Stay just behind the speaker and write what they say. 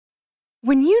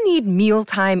When you need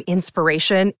mealtime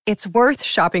inspiration, it's worth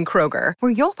shopping Kroger,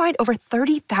 where you'll find over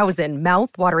 30,000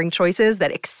 mouth-watering choices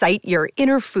that excite your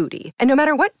inner foodie. And no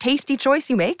matter what tasty choice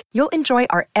you make, you'll enjoy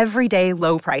our everyday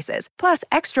low prices, plus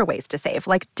extra ways to save,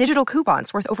 like digital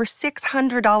coupons worth over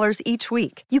 $600 each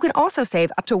week. You can also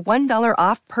save up to $1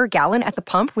 off per gallon at the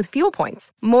pump with fuel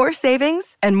points. More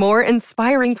savings and more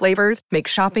inspiring flavors make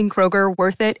shopping Kroger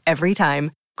worth it every time.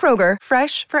 Kroger,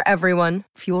 fresh for everyone.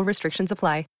 Fuel restrictions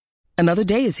apply. Another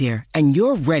day is here, and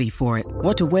you're ready for it.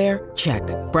 What to wear? Check.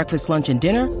 Breakfast, lunch, and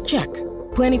dinner? Check.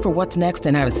 Planning for what's next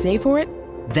and how to save for it?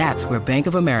 That's where Bank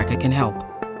of America can help.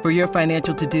 For your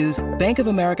financial to-dos, Bank of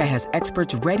America has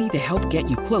experts ready to help get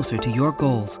you closer to your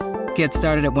goals. Get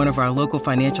started at one of our local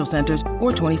financial centers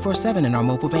or 24/7 in our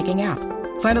mobile banking app.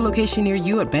 Find a location near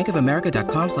you at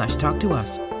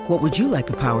bankofamerica.com/talktous. What would you like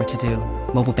the power to do?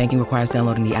 Mobile banking requires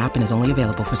downloading the app and is only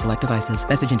available for select devices.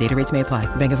 Message and data rates may apply.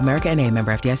 Bank of America N.A.,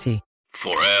 member FDIC.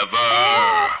 Forever.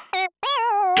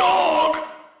 Dog.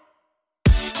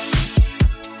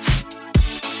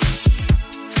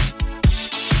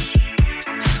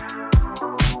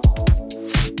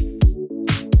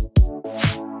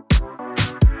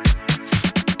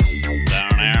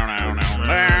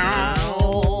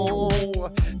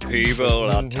 People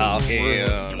are talking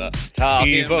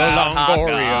Eva about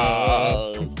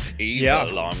Longoria. Eva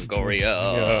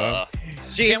Longoria.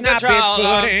 She's Kim not Cattrall,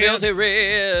 I'm bitch filthy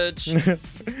rich.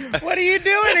 What are you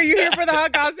doing? Are you here for the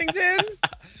Hot Gossingtons?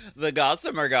 The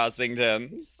Gossamer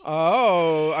Gossingtons.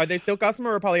 Oh, are they silk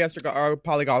gossamer or polyester or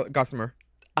poly gossamer?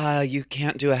 You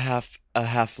can't do a half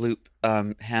loop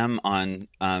hem on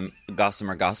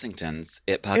Gossamer Gossingtons.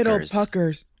 It puckers. It'll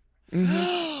puckers.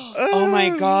 Oh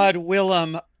my God,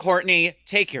 Willem, Courtney,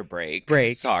 take your break.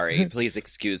 Break. Sorry, please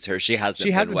excuse her. She hasn't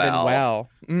been well.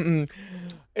 Mm-mm.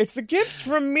 It's a gift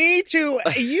from me to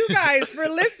you guys for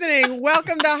listening.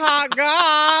 Welcome to Hot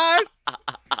Goss.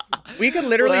 We could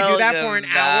literally do that for an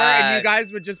hour and you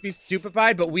guys would just be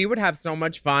stupefied, but we would have so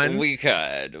much fun. We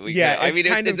could. Yeah, could. I mean,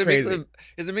 kind of crazy.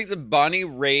 It's a mix of Bonnie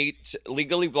Raitt,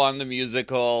 Legally Blonde the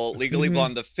musical, Legally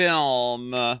Blonde the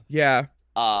film, yeah,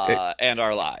 and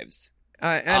our lives.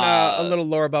 And a little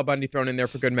Laura Bell Bundy thrown in there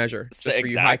for good measure, just for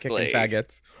you high-kicking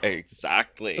faggots.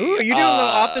 Exactly. Ooh, are you doing a little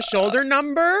off-the-shoulder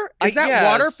number? Is that guess.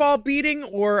 waterfall beating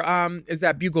or is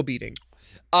that bugle beating?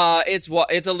 It's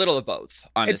a little of both,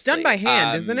 honestly. It's done by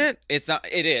hand, isn't it? It's not.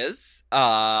 It is.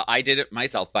 I did it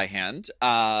myself by hand.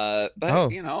 But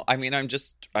you know, I mean, I'm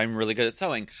really good at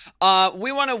sewing.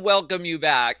 We want to welcome you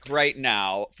back right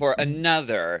now for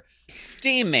another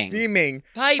steaming,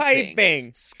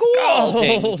 piping,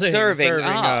 scalding serving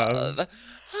of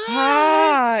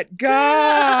Hot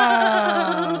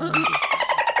Goss.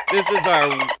 This is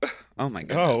our. Oh my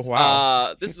goodness. Oh,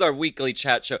 wow. This is our weekly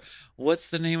chat show. What's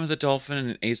the name of the dolphin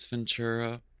in Ace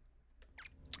Ventura?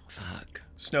 Fuck.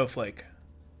 Snowflake.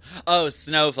 Oh,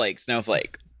 Snowflake.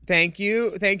 Thank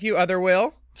you, Other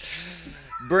Will.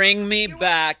 Bring me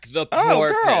back the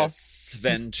porpoise,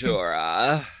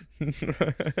 Ventura.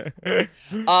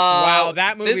 Wow,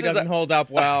 that movie doesn't hold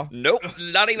up well. Nope,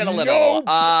 not even a little.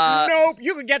 Nope,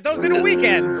 you could get those in a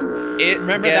weekend.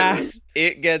 Remember that?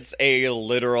 It gets a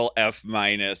literal F-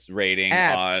 rating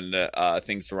on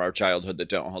things from our childhood that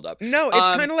don't hold up. No, it's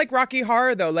kind of like Rocky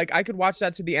Horror, though. Like, I could watch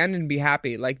that to the end and be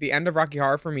happy. Like, the end of Rocky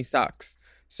Horror for me sucks.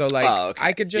 So, like,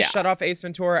 I could just shut off Ace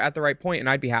Ventura at the right point and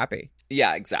I'd be happy.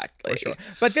 Yeah, exactly. For sure.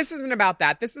 But this isn't about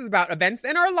that. This is about events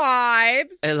in our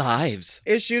lives.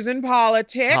 Issues in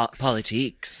politics.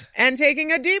 Politiques. And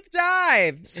taking a deep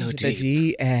dive into deep.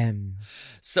 the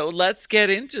DMs. So let's get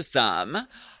into some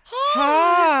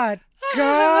Hot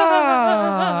Goss.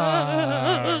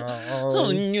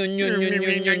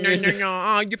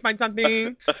 You find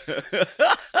something?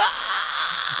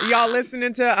 Y'all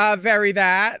listening to Very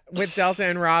That with Delta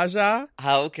and Raja?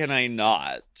 How can I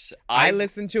not? I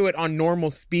listened to it on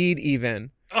normal speed even.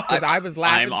 Because I was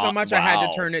laughing so much I had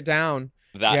to turn it down.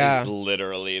 That is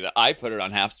literally... I put it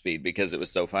on half speed because it was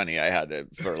so funny. I had to,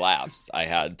 for laughs, I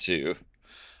had to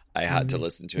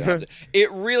listen to it.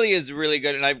 It really is really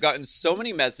good. And I've gotten so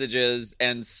many messages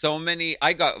and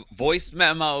I got voice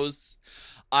memos.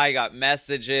 I got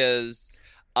messages.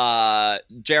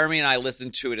 Jeremy and I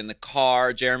listened to it in the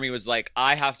car. Jeremy was like,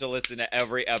 I have to listen to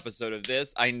every episode of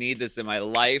this. I need this in my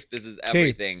life. This is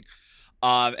everything.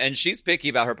 And she's picky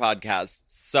about her podcasts.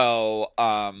 So,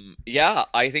 yeah,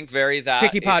 I think Very That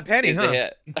Picky Pod Penny, is a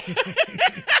hit.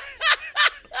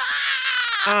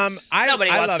 Nobody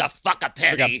wants to fuck a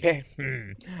penny.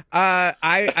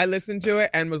 I listened to it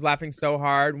and was laughing so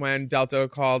hard when Delta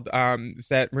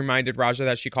reminded Raja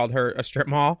that she called her a strip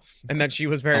mall and that she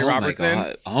was Very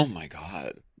Robertson. Oh my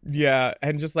God. Yeah,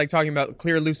 and just like talking about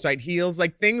clear lucite heels,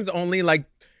 like things only like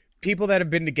people that have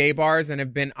been to gay bars and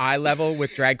have been eye level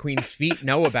with drag queens' feet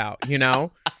know about, you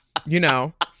know?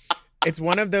 It's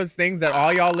one of those things that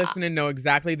all y'all listening know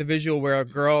exactly the visual where a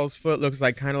girl's foot looks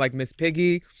like kind of like Miss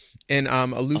Piggy in a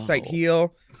lucite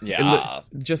heel. Yeah.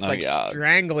 Just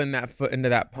strangling that foot into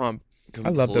that pump. I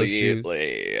love those shoes.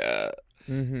 The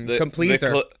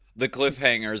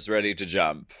cliffhanger's ready to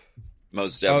jump.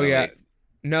 Most definitely. Oh, yeah.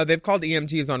 No, they've called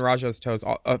EMTs on Rajo's toes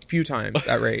a few times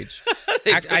at Rage.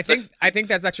 I think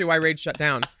that's actually why Rage shut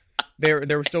down. There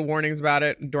were still warnings about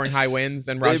it during high winds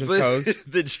and Rajo's toes.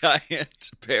 The giant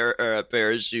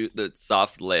parachute, the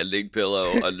soft landing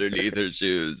pillow underneath her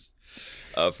shoes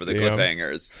for the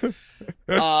cliffhangers.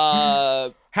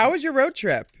 How was your road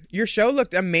trip? Your show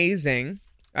looked amazing.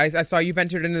 I saw you've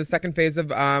entered into the second phase of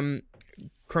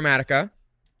Chromatica.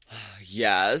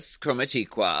 Yes,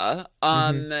 Chromatica.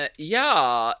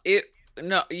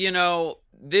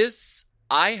 This,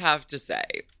 I have to say,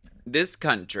 this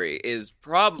country is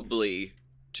probably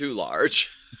too large.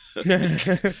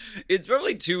 It's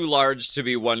probably too large to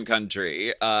be one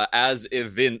country, as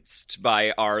evinced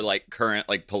by our like current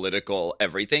like political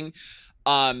everything.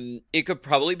 It could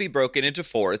probably be broken into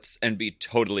fourths and be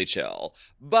totally chill.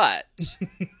 But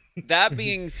that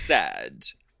being said,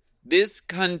 this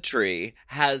country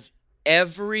has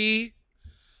every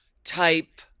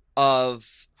type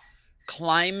of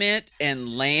climate and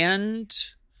land.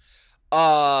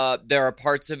 There are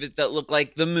parts of it that look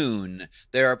like the moon.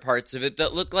 There are parts of it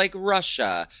that look like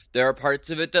Russia. There are parts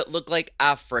of it that look like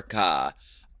Africa.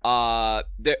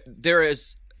 There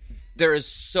is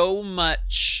so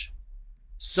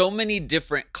many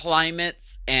different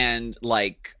climates and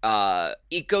like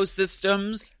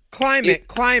ecosystems.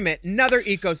 Climate, another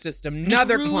ecosystem,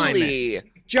 another climate.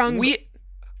 Jungle.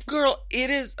 Girl, it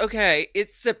is okay.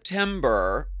 It's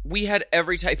September. We had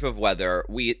every type of weather.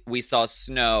 We saw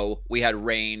snow. We had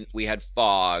rain. We had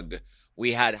fog.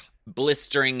 We had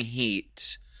blistering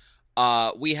heat.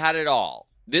 We had it all.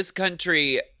 This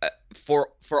country, for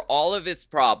all of its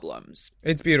problems,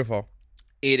 it's beautiful.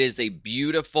 It is a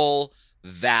beautiful,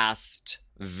 vast,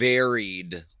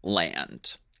 varied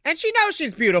land. And she knows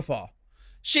she's beautiful.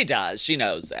 She does. She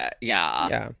knows that. Yeah.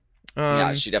 Yeah.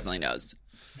 Yeah, she definitely knows.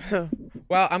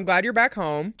 Well, I'm glad you're back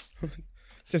home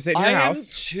to sit in your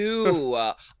house. I am too.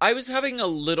 I was having a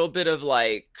little bit of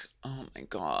like, oh my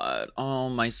God. Oh,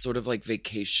 my sort of like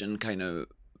vacation kind of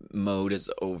mode is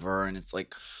over. And it's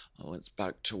like, oh, it's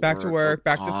back to work. Back to work,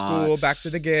 back to school, back to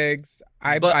the gigs.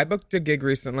 I booked a gig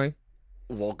recently.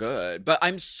 Well, good. But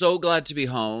I'm so glad to be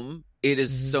home. It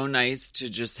is so nice to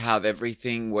just have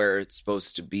everything where it's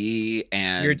supposed to be.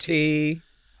 And your tea.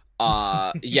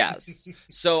 Yes.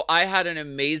 So I had an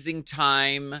amazing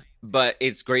time, but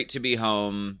it's great to be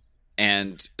home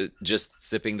and just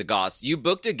sipping the goss. You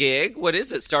booked a gig? What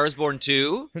is it? Stars Born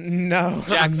 2? No.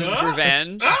 Jackson's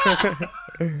Revenge?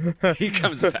 He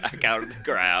comes back out of the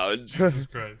ground. Jesus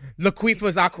Christ.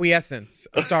 Laquifa's Acquiescence,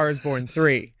 A Star is Born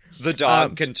 3. The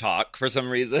dog can talk for some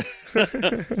reason.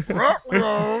 It's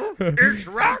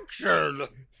Roxanne.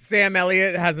 Sam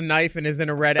Elliott has a knife and is in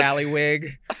a red alley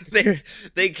wig.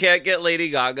 They can't get Lady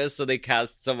Gaga, so they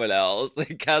cast someone else. They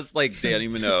cast like Danny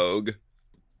Minogue.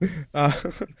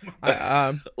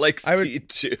 Like Speed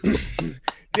 2.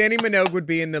 Danny Minogue would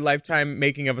be in the Lifetime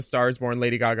making of A Star is Born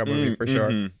Lady Gaga movie for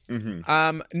sure.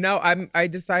 No, I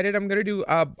decided I'm gonna do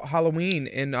Halloween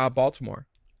in Baltimore.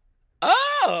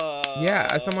 Oh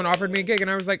yeah, someone offered me a gig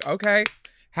and I was like, okay.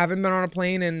 Haven't been on a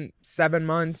plane in 7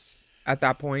 months at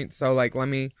that point, so like let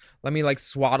me like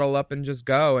swaddle up and just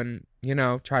go and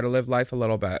try to live life a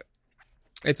little bit.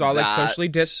 It's all like socially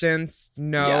distanced.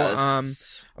 No,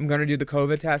 yes. I'm gonna do the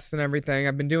COVID tests and everything.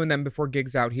 I've been doing them before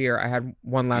gigs out here. I had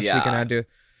one last week and I had to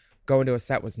go into a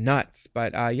set. It was nuts,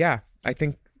 but yeah, I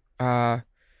think I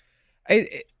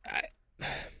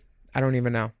don't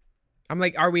even know. I'm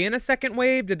like, are we in a second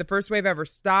wave? Did the first wave ever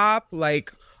stop?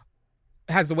 Like,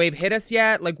 has the wave hit us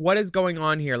yet? Like, what is going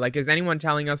on here? Like, is anyone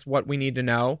telling us what we need to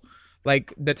know?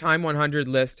 Like, the Time 100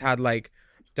 list had like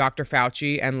Dr.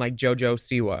 Fauci and like JoJo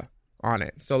Siwa on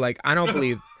it. So like, I don't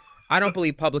believe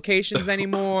publications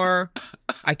anymore.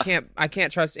 I can't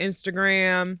trust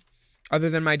Instagram other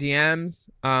than my DMs.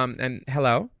 And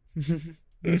hello,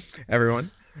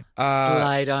 everyone.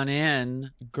 Slide on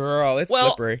in, girl. It's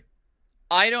slippery.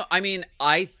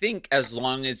 I think as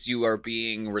long as you are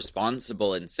being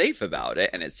responsible and safe about it,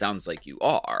 and it sounds like you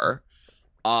are,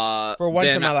 for once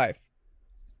in my life,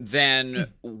 then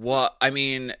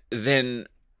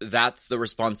that's the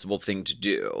responsible thing to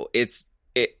do.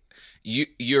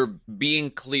 You're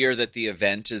being clear that the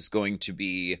event is going to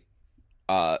be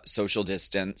social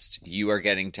distanced. You are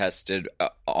getting tested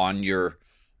on your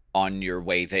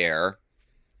way there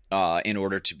in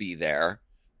order to be there.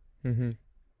 Mm-hmm.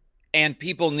 And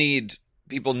people need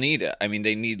it. I mean,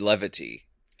 they need levity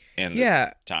in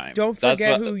this time. Don't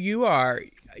forget who you are.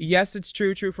 Yes, it's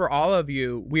true for all of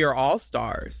you. We are all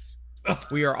stars.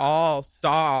 We are all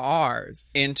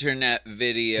stars. Internet,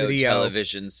 video,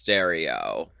 television,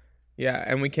 stereo. Yeah,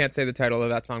 and we can't say the title of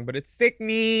that song, but it's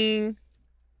sickening.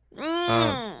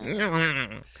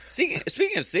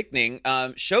 Speaking of sickening,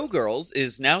 Showgirls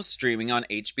is now streaming on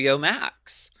HBO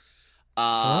Max.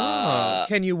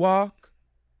 Can you walk?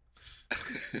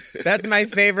 That's my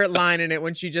favorite line in it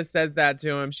when she just says that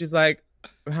to him. She's like,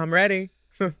 I'm ready.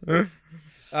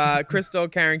 Crystal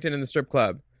Carrington in the strip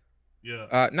club.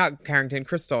 Yeah. Not Carrington,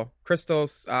 Crystal.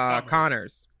 Crystal's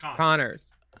Connors.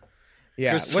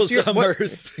 Yeah. Crystal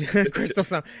Summers. Crystal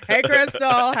Summers. Hey, Crystal.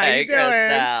 How you doing?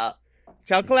 Crystal.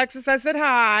 Tell Calexis I said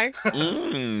hi.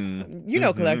 You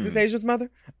know Calexis, Asia's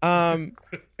mother.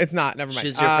 It's not. Never mind.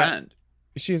 She's your friend.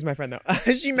 She is my friend, though.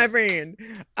 She's my friend.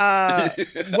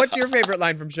 What's your favorite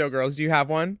line from Showgirls? Do you have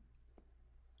one?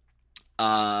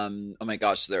 Oh my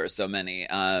gosh, there are so many.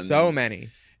 So many.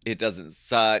 It doesn't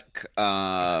suck. You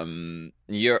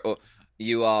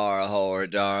are a whore,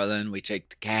 darling. We take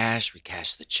the cash, we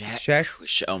cash the checks. We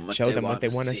show them what they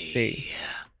want to see.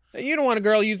 You don't want a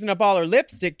girl using up all her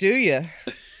lipstick, do you?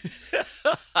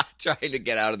 Trying to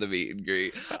get out of the meet and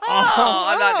greet.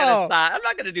 I'm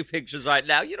not gonna do pictures right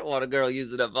now. You don't want a girl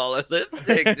using up all her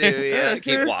lipstick, do you?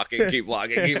 Keep walking.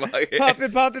 Pump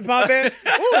it.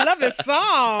 Ooh, love this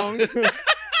song.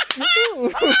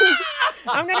 Ooh.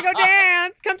 I'm gonna go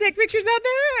dance. Come take pictures out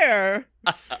there.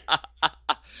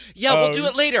 Yeah, we'll do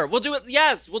it later. We'll do it.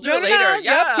 Yes, we'll do it later.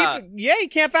 Yeah. Yep, you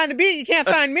can't find the beat. You can't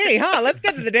find me, huh? Let's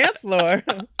get to the dance floor.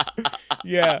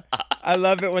 Yeah, I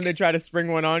love it when they try to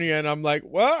spring one on you, and I'm like,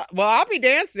 well, I'll be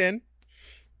dancing.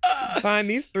 Find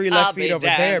these three left feet over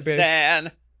there,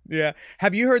 bitch. Yeah.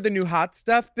 Have you heard the new Hot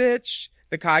Stuff, bitch?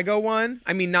 The Kygo one?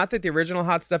 I mean, not that the original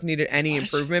Hot Stuff needed any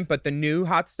improvement, but the new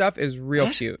Hot Stuff is real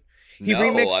cute. I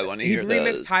want to hear this. He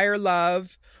remixed Higher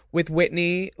Love with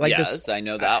Whitney. Yes, I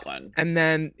know that one. And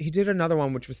then he did another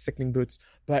one, which was Sickening Boots.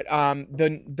 But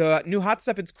the new Hot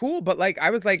Stuff, it's cool. But like, I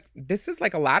was like, this is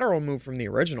like a lateral move from the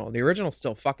original. The original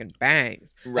still fucking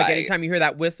bangs. Right. Like anytime you hear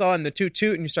that whistle and the toot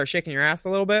toot and you start shaking your ass a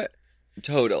little bit.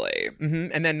 Totally. Mm-hmm.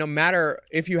 And then no matter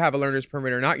if you have a learner's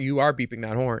permit or not, you are beeping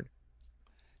that horn.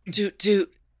 Toot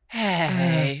toot.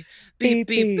 Hey. Beep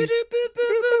beep. Hey,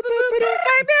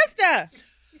 mister.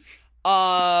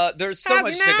 There's so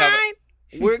much to cover.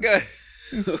 We're good.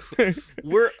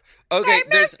 We're okay. Hey,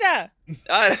 mister.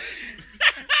 Can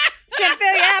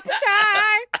feel your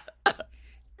appetite.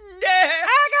 Yeah.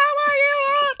 I got what you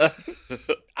want.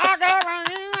 I got what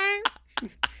you want.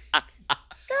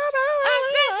 Come on. Hey,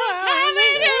 mister.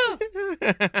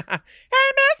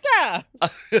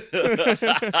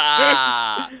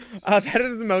 That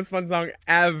is the most fun song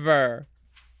ever.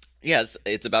 Yes,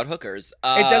 it's about hookers.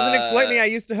 It doesn't exploit me. I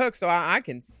used to hook, so I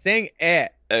can sing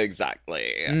it.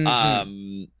 Exactly.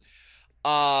 Mm-hmm.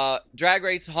 Drag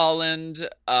Race Holland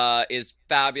is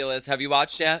fabulous. Have you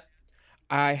watched yet?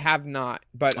 I have not,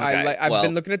 but Okay, I've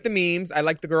been looking at the memes. I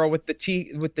like the girl with the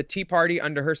tea party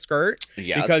under her skirt.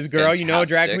 Yes, because girl, you know, a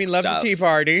drag queen loves a tea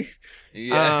party.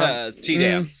 Yes, tea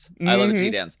dance. I love a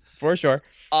tea dance. For sure.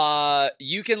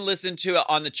 You can listen to it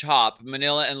on the Chop.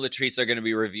 Manila and Latrice are going to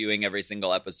be reviewing every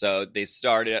single episode. They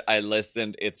started. I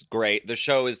listened. It's great. The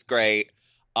show is great.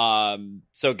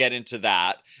 So get into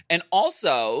that. And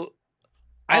also,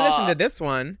 I listened to this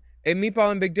one. And Meatball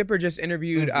and Big Dipper just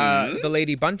interviewed the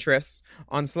Lady Buntress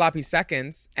on Sloppy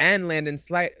Seconds and Landon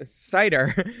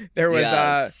Cider. There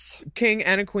was King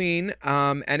and a Queen,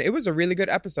 and it was a really good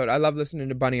episode. I love listening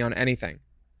to Bunny on anything.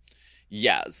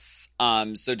 Yes.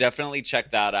 So definitely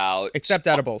check that out. Except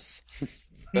edibles.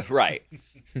 Right.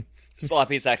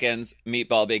 Sloppy Seconds,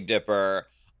 Meatball Big Dipper.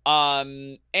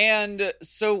 And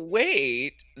so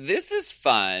wait, this is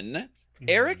fun.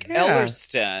 Eric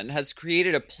Ellerston has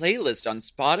created a playlist on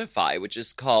Spotify, which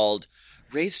is called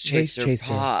Race Chaser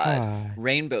Pod,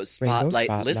 Rainbow Spotlight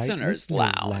Listeners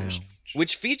Lounge,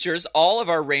 which features all of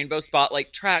our Rainbow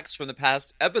Spotlight tracks from the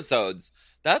past episodes.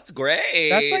 That's great.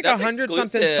 That's like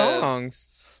 100-something songs.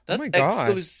 That's oh my God.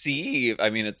 exclusive.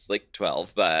 I mean, it's like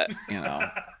 12, but, you know,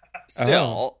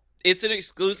 still. It's an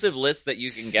exclusive list that you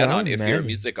can get on if you're a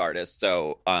music artist.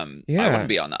 So I wouldn't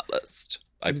be on that list.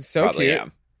 I so probably cute.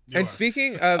 am. And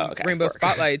speaking of Rainbow work.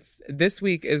 Spotlights, this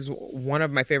week is one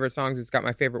of my favorite songs. It's got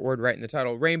my favorite word right in the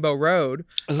title, Rainbow Road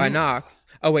by Knox.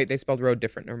 Oh, wait, they spelled road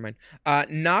different. Never mind.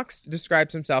 Knox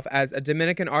describes himself as a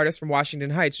Dominican artist from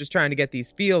Washington Heights just trying to get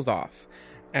these feels off.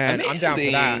 And I'm down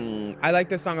for that. I like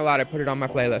this song a lot. I put it on my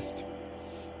playlist.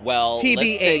 Well,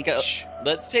 TBH.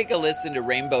 let's take a listen to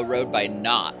Rainbow Road by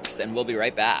Knox, and we'll be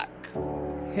right back.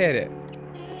 Hit it.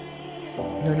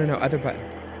 No, other button.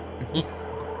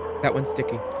 That one's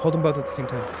sticky. Hold them both at the same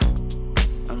time.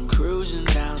 I'm cruising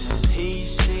down the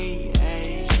PCH.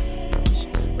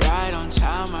 Right on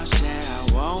time, I said I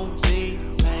won't be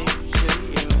late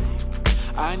to you.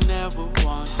 I never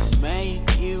want to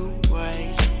make you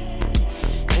wait.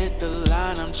 Hit the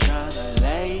line, I'm trying to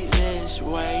lay this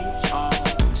weight on.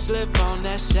 Slip on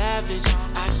that savage.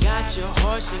 I got your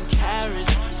horse and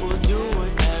carriage. We'll do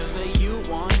whatever you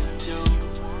want to do.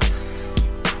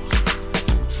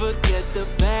 Forget the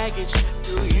baggage.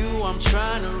 Through you, I'm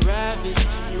trying to ravage.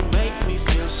 You make me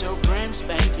feel so brand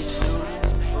spanking new.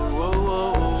 Oh, oh,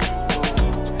 oh, oh.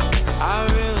 I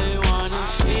really wanna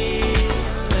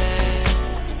feel it.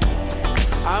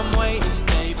 I'm waiting,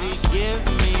 baby. Give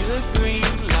me the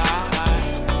green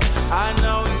light. I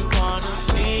know you wanna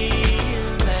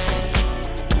feel it.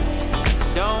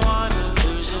 Don't wanna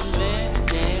lose a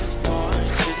minute more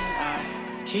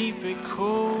tonight. Keep it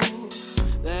cool.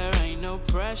 There ain't no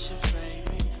pressure,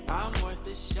 baby. I'm worth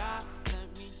a shot.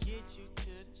 Let me get you to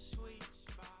the sweet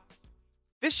spot.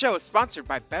 This show is sponsored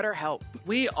by BetterHelp.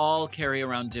 We all carry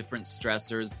around different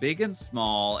stressors, big and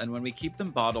small, and when we keep them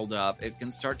bottled up, it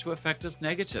can start to affect us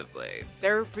negatively.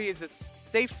 Therapy is a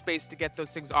safe space to get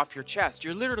those things off your chest.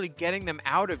 You're literally getting them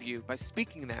out of you by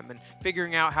speaking them and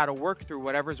figuring out how to work through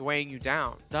whatever's weighing you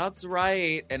down. That's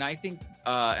right. And I think,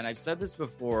 and I've said this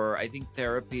before, I think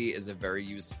therapy is a very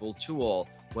useful tool,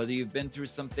 whether you've been through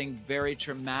something very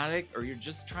traumatic or you're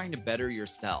just trying to better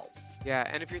yourself. Yeah,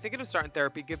 and if you're thinking of starting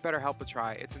therapy, give BetterHelp a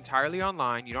try. It's entirely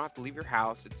online. You don't have to leave your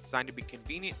house. It's designed to be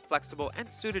convenient, flexible, and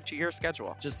suited to your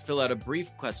schedule. Just fill out a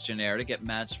brief questionnaire to get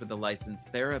matched with a licensed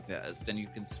therapist, and you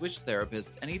can switch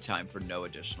therapists anytime for no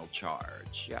additional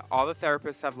charge. Yeah, all the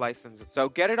therapists have licenses, so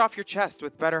get it off your chest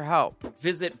with BetterHelp.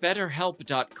 Visit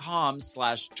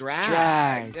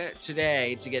betterhelp.com/drag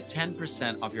today to get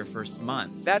 10% off your first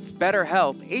month. That's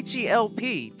BetterHelp,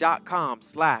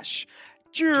 HELP.com/drag.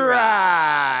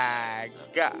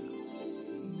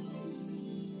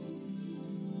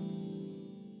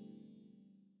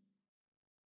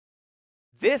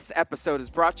 This episode is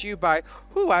brought to you by,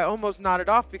 I almost nodded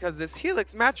off because this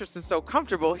Helix mattress is so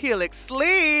comfortable. Helix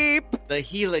Sleep! The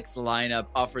Helix lineup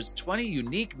offers 20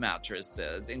 unique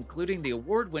mattresses, including the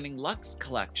award-winning Luxe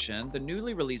Collection, the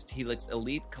newly released Helix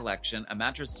Elite Collection, a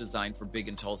mattress designed for big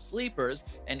and tall sleepers,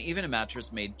 and even a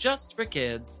mattress made just for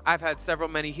kids. I've had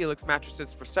many Helix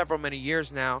mattresses for many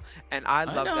years now, and I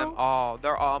love them all.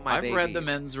 They're all my babies. I've read the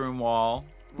men's room wall.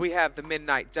 We have the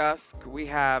Midnight Dusk. We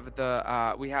have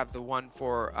the one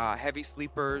for heavy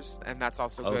sleepers, and that's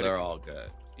also good. Oh, they're all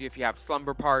good. If you have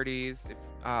slumber parties,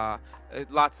 I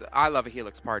love a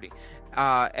Helix party.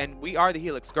 And we are the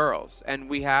Helix girls, and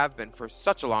we have been for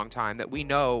such a long time that we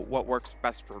know what works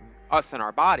best for us and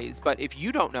our bodies. But if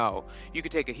you don't know, you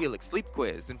could take a Helix sleep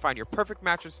quiz and find your perfect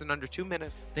mattress in under 2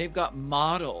 minutes. They've got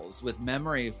models with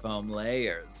memory foam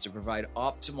layers to provide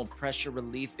optimal pressure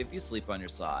relief if you sleep on your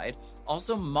side.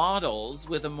 Also models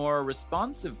with a more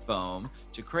responsive foam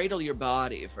to cradle your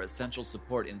body for essential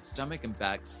support in stomach and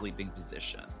back sleeping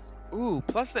positions. Ooh,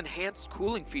 plus enhanced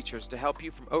cooling features to help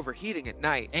you from overheating at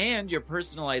night. And your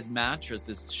personalized mattress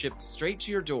is shipped straight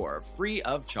to your door, free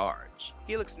of charge.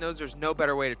 Helix knows there's no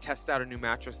better way to test out a new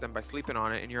mattress than by sleeping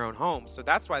on it in your own home, so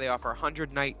that's why they offer a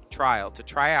 100-night trial to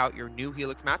try out your new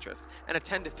Helix mattress and a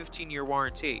 10 to 15-year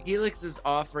warranty. Helix is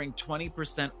offering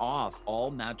 20% off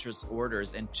all mattress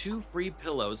orders and 2 free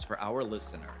pillows for our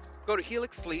listeners. Go to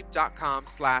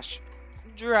helixsleep.com/drag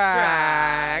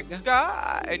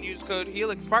and use code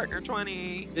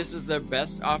HelixPartner20. This is their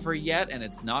best offer yet, and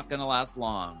it's not going to last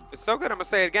long. It's so good, I'm going to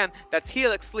say it again. That's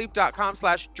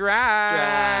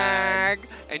helixsleep.com/drag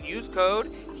and use code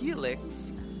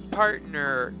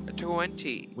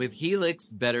HelixPartner20. With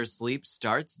Helix, better sleep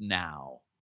starts now.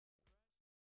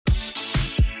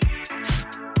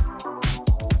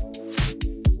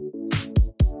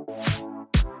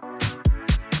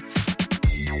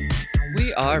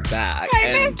 We are back. Hey,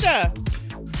 and mister!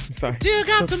 I'm sorry. Do you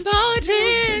got some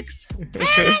politics?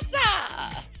 Hey, mister!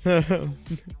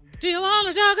 Do you want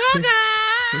to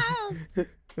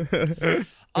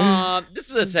talk this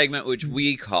is a segment which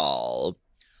we call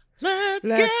Let's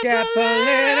get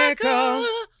political.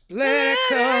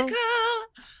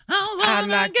 I'd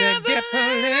like to get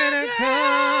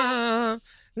political.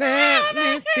 Let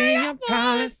me see your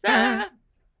policy.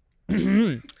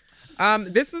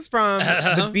 This is from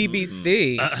the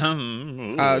BBC.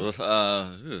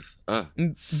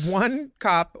 One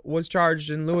cop was charged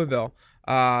in Louisville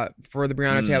for the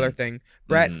Breonna Taylor thing.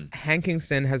 Brett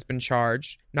Hankinson has been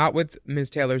charged, not with Ms.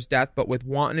 Taylor's death, but with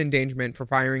wanton endangerment for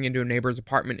firing into a neighbor's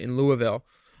apartment in Louisville,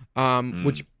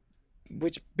 which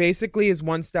basically is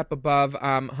one step above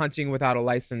hunting without a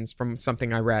license from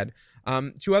something I read.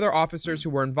 Two other officers who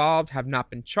were involved have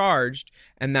not been charged,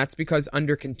 and that's because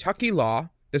under Kentucky law,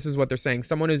 this is what they're saying,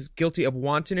 someone is guilty of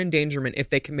wanton endangerment if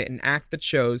they commit an act that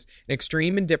shows an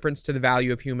extreme indifference to the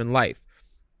value of human life.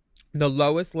 The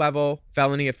lowest level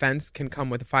felony offense can come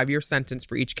with a 5-year sentence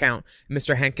for each count.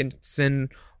 Mr. Hankinson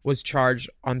was charged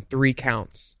on 3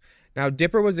 counts. Now,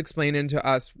 Dipper was explaining to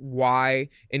us why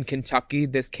in Kentucky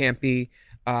this can't be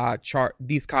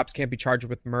these cops can't be charged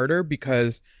with murder,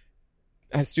 because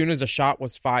as soon as a shot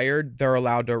was fired, they're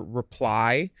allowed to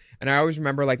reply. And I always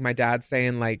remember like my dad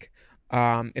saying like,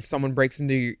 if someone breaks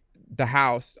into the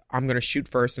house, I'm going to shoot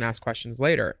first and ask questions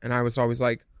later. And I was always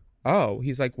like, oh,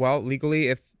 he's like, well, legally,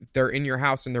 if they're in your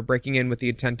house and they're breaking in with the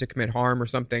intent to commit harm or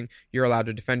something, you're allowed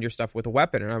to defend your stuff with a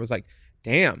weapon. And I was like,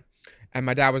 damn. And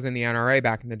my dad was in the NRA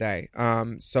back in the day.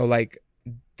 So like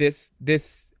this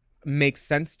makes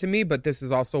sense to me, but this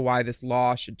is also why this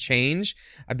law should change.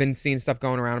 I've been seeing stuff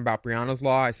going around about Breonna's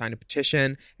law. I signed a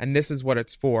petition, and this is what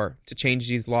it's for, to change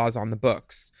these laws on the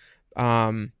books.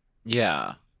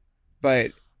 Yeah.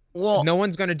 But no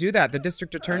one's going to do that. The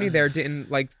district attorney there didn't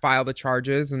like file the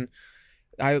charges. And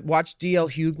I watched D.L.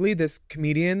 Hughley, this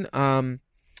comedian,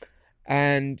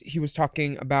 and he was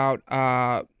talking about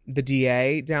the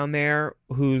DA down there,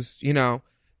 who's, you know,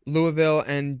 Louisville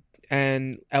and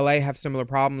LA have similar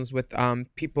problems with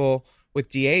people with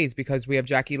DAs, because we have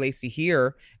Jackie Lacey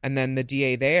here and then the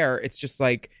DA there. It's just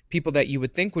like people that you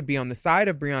would think would be on the side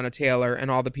of Breonna Taylor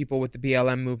and all the people with the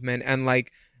BLM movement, and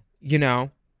like, you know,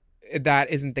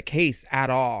 that isn't the case at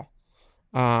all.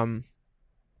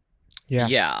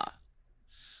 Yeah.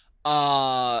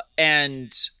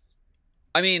 And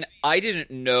I mean, I didn't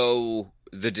know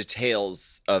the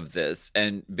details of this,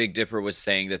 and Big Dipper was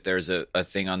saying that there's a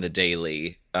thing on the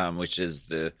Daily, which is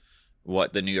the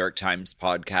New York Times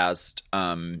podcast,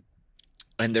 and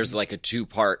there's like a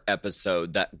 2-part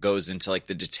episode that goes into like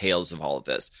the details of all of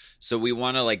this. So we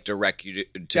want to like direct you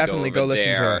to definitely go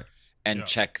listen to it and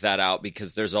check that out,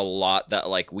 because there's a lot that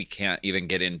like we can't even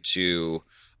get into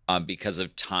because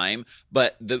of time.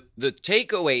 But the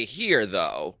takeaway here,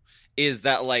 though, is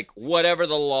that like whatever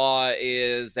the law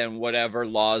is and whatever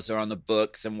laws are on the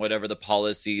books and whatever the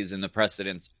policies and the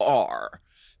precedents are,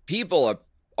 people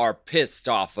are pissed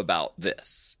off about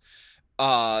this.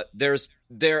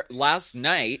 Last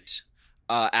night,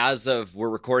 as of we're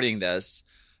recording this,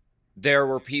 there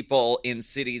were people in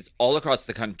cities all across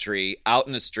the country out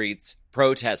in the streets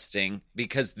protesting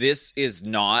because this is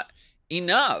not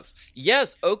enough.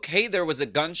 Yes, okay, there was a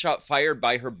gunshot fired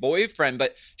by her boyfriend,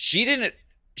 but she didn't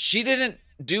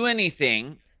do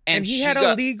anything, and he had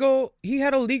a legal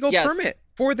Yes. permit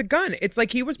for the gun. It's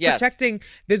like he was protecting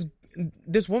this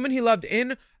woman he loved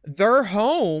in their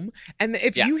home, and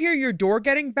if you hear your door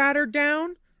getting battered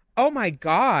down, oh my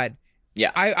God.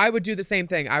 Yes. I would do the same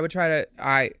thing. I would try to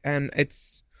and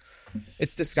it's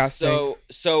disgusting.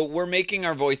 So we're making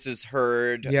our voices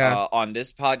heard on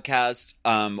this podcast.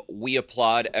 We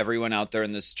applaud everyone out there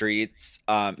in the streets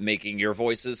making your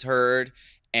voices heard.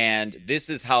 And this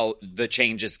is how the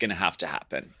change is going to have to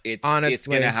happen. It's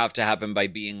going to have to happen by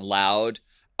being loud,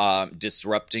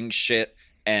 disrupting shit,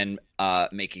 and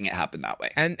making it happen that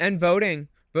way. And voting.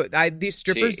 But these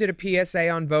strippers did a PSA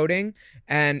on voting,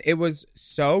 and it was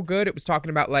so good. It was talking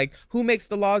about, like, who makes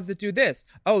the laws that do this?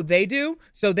 Oh, they do?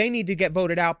 So they need to get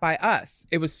voted out by us.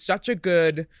 It was such a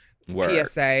good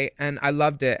PSA, and I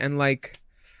loved it. And, like,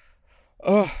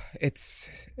 oh,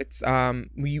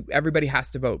 everybody has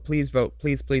to vote. Please vote.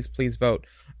 Please, please, please vote.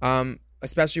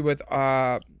 Especially with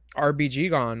RBG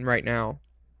gone right now.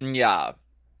 Yeah.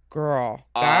 Girl,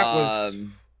 that was...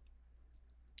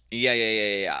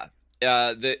 Yeah.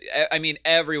 I mean,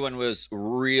 everyone was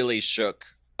really shook.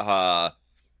 I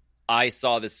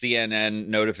saw the CNN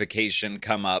notification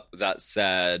come up that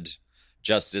said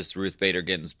Justice Ruth Bader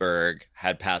Ginsburg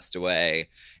had passed away.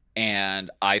 And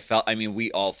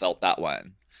we all felt that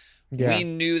one. Yeah. We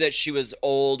knew that she was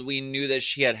old. We knew that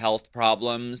she had health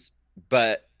problems.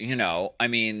 But, you know, I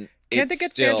mean, can't they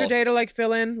get Sandra Day to, like,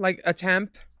 fill in, like, a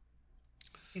temp?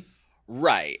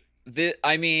 Right.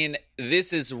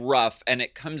 This is rough, and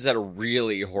it comes at a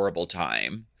really horrible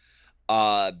time,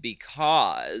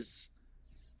 because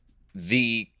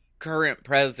the current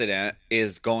president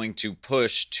is going to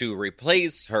push to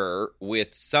replace her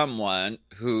with someone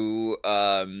who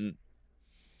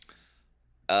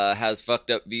has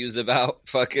fucked up views about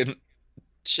fucking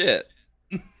shit.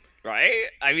 Right?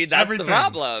 I mean, that's Everything. the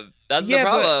problem. That's the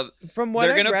problem. From what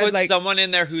They're I've going to read, put like, someone in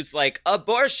there who's like,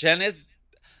 abortion is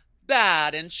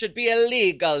bad and should be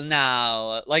illegal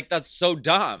now. Like, that's so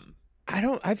dumb.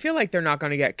 I feel like they're not going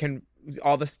to get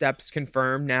all the steps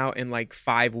confirmed now in like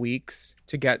 5 weeks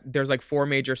to get, there's like 4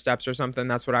 major steps or something.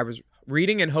 That's what I was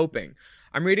reading and hoping.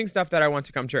 I'm reading stuff that I want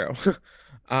to come true.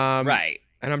 Right.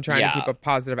 And I'm trying to keep a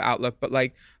positive outlook. But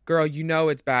like, girl, you know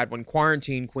it's bad when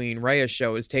Quarantine Queen Rhea's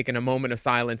show is taking a moment of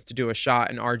silence to do a shot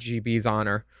in RGB's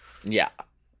honor. Yeah.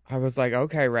 I was like,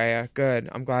 okay, Rhea, good.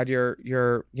 I'm glad you're,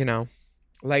 you know,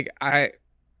 like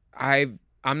I'm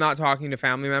not talking to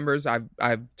family members. I've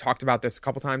talked about this a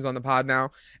couple times on the pod now.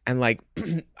 And like,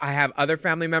 I have other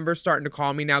family members starting to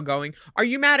call me now going, are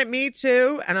you mad at me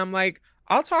too? And I'm like,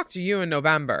 I'll talk to you in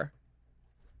November.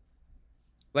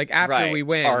 Like after we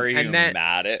win. Are you and then,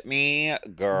 mad at me,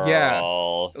 girl? Yeah.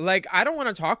 Like, I don't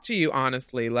want to talk to you,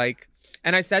 honestly. Like,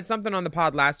 and I said something on the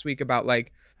pod last week about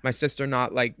like my sister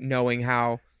not like knowing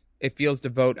how it feels to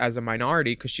vote as a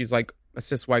minority because she's like a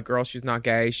cis white girl. She's not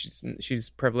gay. She's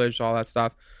privileged, all that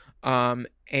stuff. Or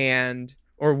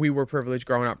we were privileged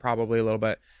growing up, probably a little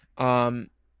bit.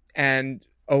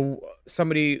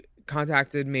 Somebody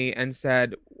contacted me and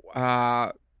said,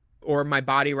 or my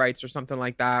body rights or something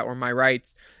like that, or my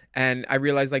rights. And I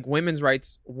realized like women's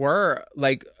rights were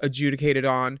like adjudicated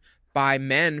on by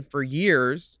men for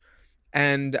years.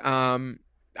 And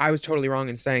I was totally wrong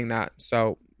in saying that.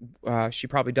 So she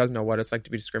probably does know what it's like to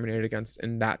be discriminated against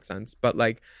in that sense. But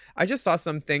like, I just saw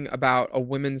something about a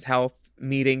women's health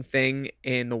meeting thing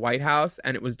in the White House,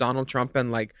 and it was Donald Trump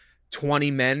and like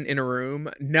 20 men in a room,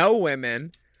 no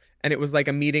women. And it was like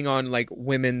a meeting on like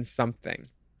women's something.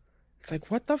 It's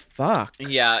like, what the fuck?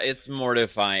 Yeah, it's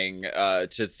mortifying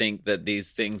to think that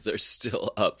these things are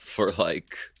still up for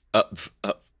like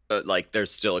like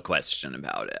there's still a question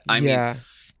about it. I mean,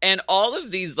 and all of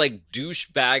these like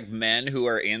douchebag men who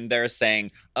are in there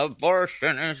saying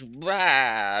abortion is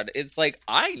bad. It's like,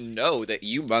 I know that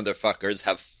you motherfuckers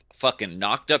have fucking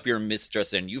knocked up your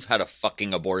mistress and you've had a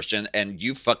fucking abortion and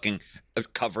you fucking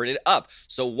covered it up.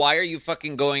 So why are you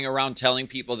fucking going around telling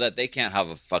people that they can't have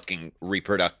a fucking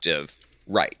reproductive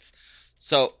rights?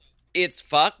 So it's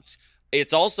fucked.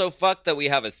 It's also fucked that we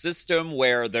have a system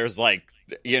where there's like,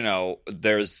 you know,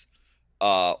 there's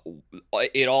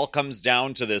it all comes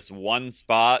down to this one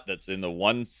spot that's in the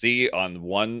one seat on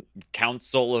one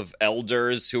council of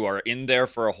elders who are in there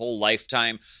for a whole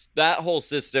lifetime. That whole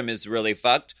system is really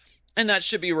fucked, and that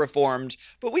should be reformed,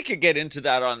 but we could get into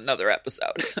that on another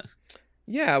episode.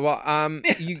 Yeah, well,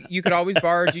 you could always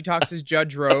borrow Detox's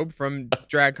Judge robe from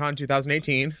DragCon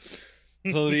 2018.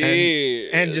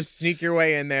 Please. And just sneak your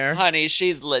way in there. Honey,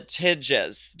 she's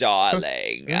litigious,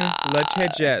 darling.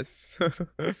 Litigious.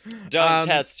 Don't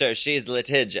test her. She's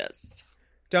litigious.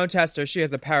 Don't test her. She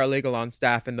has a paralegal on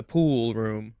staff in the pool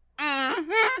room.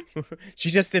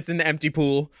 She just sits in the empty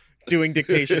pool doing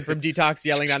dictation from Detox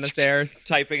yelling down the stairs.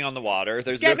 Typing on the water.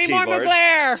 There's Get no me keyboard. more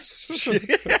Mugler!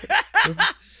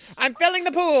 I'm filling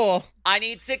the pool. I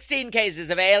need 16 cases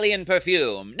of alien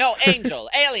perfume. No, angel,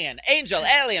 alien,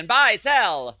 buy,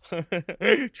 sell.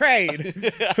 Trade.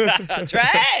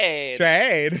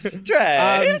 Trade.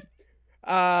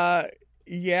 The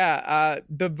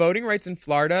voting rights in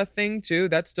Florida thing too,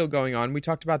 that's still going on. We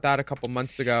talked about that a couple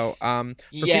months ago. For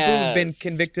people who've been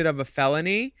convicted of a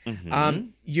felony,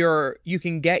 you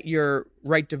can get your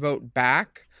right to vote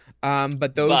back.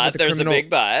 But there's a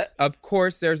big but. Of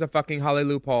course, there's a fucking Holly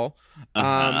loophole.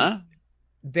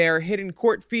 There are hidden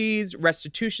court fees,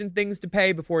 restitution things to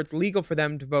pay before it's legal for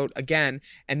them to vote again,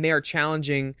 and they are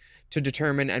challenging to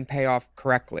determine and pay off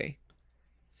correctly.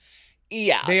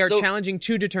 Yeah. They are challenging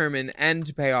to determine and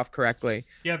to pay off correctly.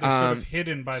 Yeah, they're sort of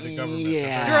hidden by the government.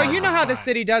 Yeah. Girl, you know how the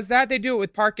city does that. They do it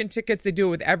with parking tickets. They do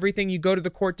it with everything. You go to the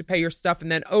court to pay your stuff,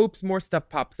 and then, oops, more stuff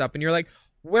pops up. And you're like,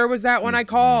 where was that when I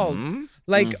called?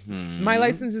 Like, my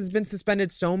license has been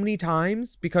suspended so many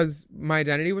times because my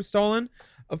identity was stolen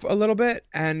a little bit,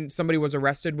 and somebody was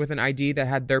arrested with an ID that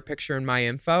had their picture and my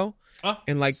info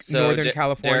in, like, Northern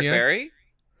California. Derek Barry?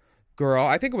 Girl,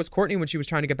 I think it was Courtney when she was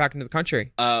trying to get back into the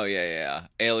country. Oh, yeah.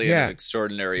 Alien of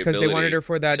extraordinary ability. Because they wanted her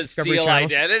for that to Discovery steal Channel.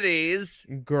 Identities.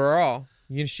 Girl,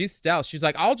 you know, she's stealth. She's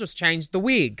like, I'll just change the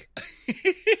wig.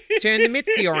 Turn the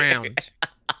Mitzi around.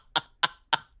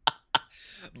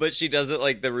 But she does it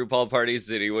like the RuPaul Party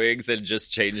City wigs and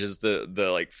just changes the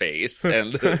like face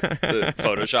and the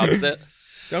photoshops it.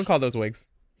 Don't call those wigs.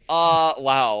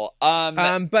 Wow.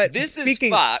 But this is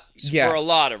fucked yeah. for a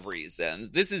lot of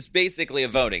reasons. This is basically a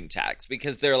voting tax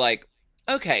because they're like,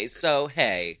 okay, so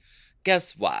hey,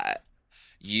 guess what?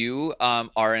 You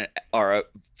are a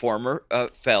former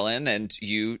felon and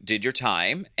you did your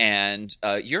time and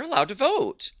you're allowed to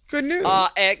vote. Good news.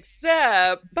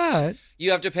 Except but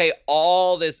you have to pay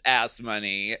all this ass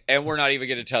money and we're not even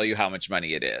going to tell you how much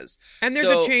money it is. And there's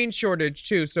a change shortage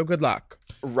too, so good luck.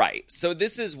 Right. So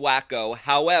this is wacko.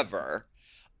 However,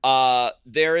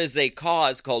 there is a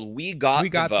cause called We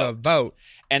Got the Vote.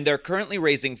 And they're currently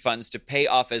raising funds to pay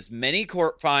off as many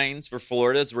court fines for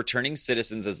Florida's returning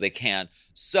citizens as they can.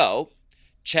 So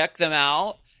check them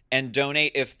out and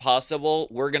donate if possible.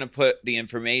 We're going to put the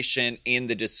information in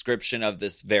the description of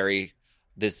this very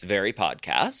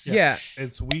podcast. Yeah.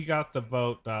 It's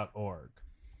wegotthevote.org.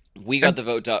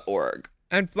 Wegotthevote.org.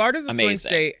 And Florida's a swing Amazing.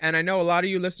 state, and I know a lot of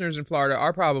you listeners in Florida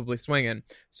are probably swinging.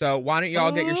 So why don't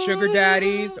y'all get your sugar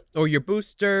daddies or your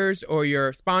boosters or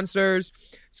your sponsors,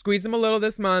 squeeze them a little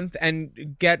this month,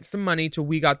 and get some money to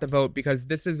We Got the Vote because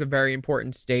this is a very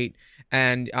important state,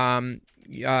 and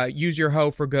use your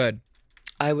hoe for good.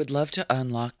 I would love to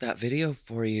unlock that video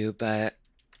for you, but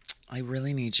I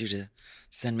really need you to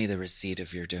send me the receipt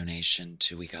of your donation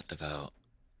to We Got the Vote.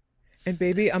 And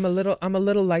baby, I'm a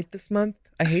little light this month.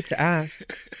 I hate to ask.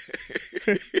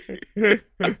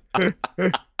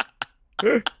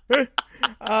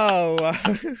 Oh.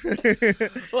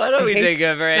 Why don't we take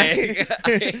a break?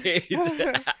 Hey,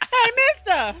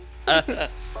 mister!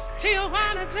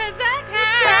 Tijuana's visit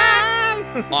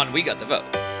time! On We Got the Vote.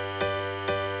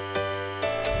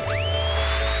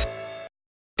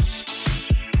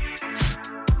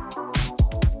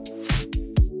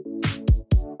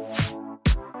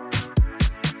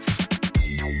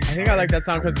 I think I like that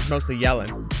song because it's mostly yelling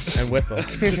and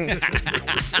whistles.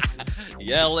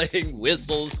 Yelling,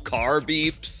 whistles, car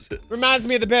beeps. Reminds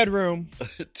me of the bedroom.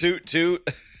 Toot, toot.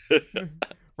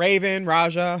 Raven,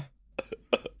 Raja.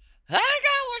 I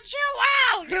got what you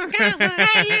want. You got what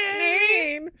I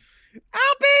need.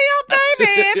 I'll be your baby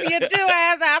if you do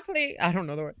as I please. I don't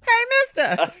know the word. Hey,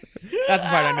 mister. That's the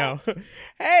part I know.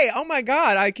 Hey, oh my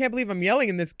God. I can't believe I'm yelling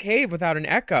in this cave without an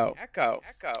echo. Echo.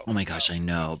 Oh my gosh, I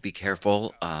know. Be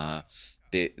careful. The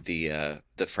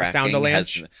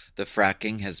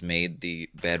fracking has made the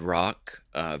bedrock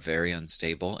very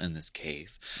unstable in this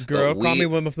cave. Girl, call me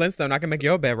Wilma Flintstone. I can make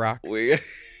your bedrock.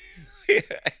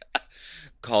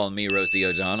 Call me Rosie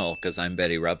O'Donnell because I'm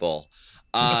Betty Rubble.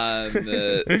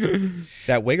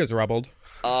 That wig is rubbled.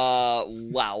 Wow.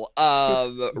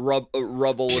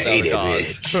 Rubble without a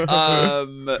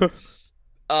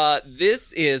cause.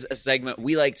 This is a segment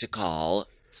we like to call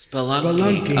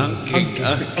Spelunking.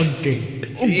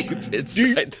 Deep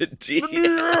inside the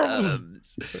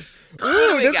DMs. What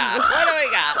do we got?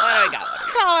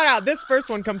 Call it out. This first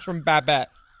one comes from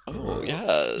Babette. Oh,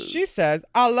 yes. She says,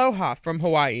 aloha from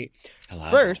Hawaii. Hello.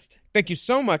 First, thank you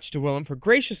so much to Willem for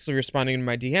graciously responding to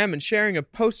my DM and sharing a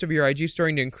post of your IG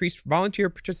story to increase volunteer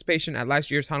participation at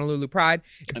last year's Honolulu Pride.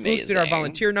 It boosted our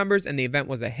volunteer numbers and the event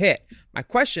was a hit. My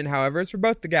question, however, is for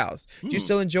both the gals. Do you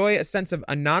still enjoy a sense of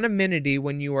anonymity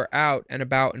when you are out and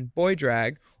about in boy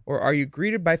drag, or are you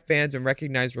greeted by fans and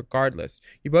recognized regardless?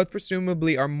 You both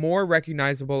presumably are more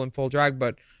recognizable in full drag,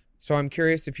 but so I'm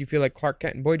curious if you feel like Clark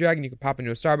Kent in boy drag and you could pop into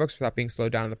a Starbucks without being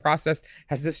slowed down in the process.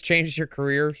 Has this changed your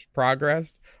career's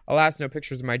progress? Alas, no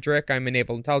pictures of my drick. I'm a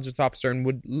naval intelligence officer and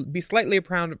would be slightly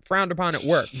frowned upon at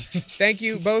work. Thank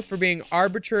you both for being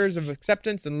arbiters of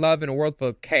acceptance and love in a world full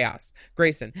of chaos.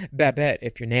 Grayson, Babette,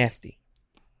 if you're nasty.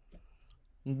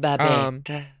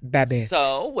 Babette.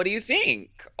 So, what do you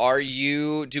think?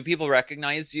 Do people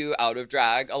recognize you out of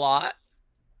drag a lot?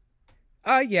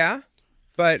 Yeah.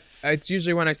 But it's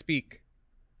usually when I speak.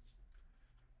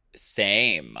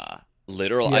 Same.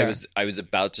 Literal. Yeah. I was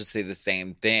about to say the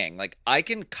same thing. Like, I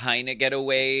can kind of get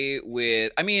away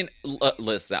with. I mean,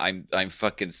 listen. I'm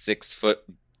fucking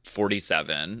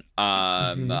 6'47".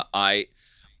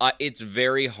 It's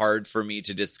very hard for me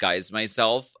to disguise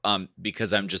myself.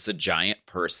 Because I'm just a giant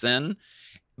person.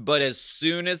 But as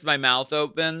soon as my mouth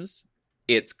opens,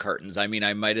 it's curtains. I mean,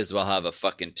 I might as well have a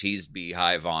fucking teased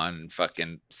beehive on,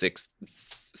 fucking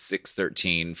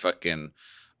 613, fucking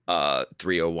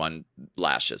 301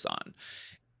 lashes on,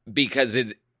 because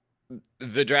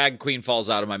the drag queen falls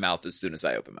out of my mouth as soon as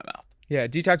I open my mouth. Yeah,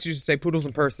 Detox used to say poodles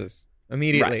and purses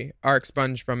immediately are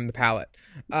expunged from the palate.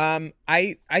 I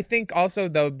think also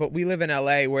though, but we live in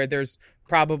LA where there's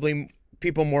probably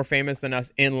people more famous than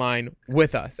us in line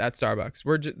with us at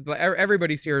Starbucks.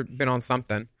 Everybody's here been on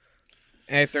something.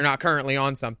 And if they're not currently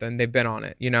on something, they've been on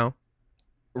it, you know?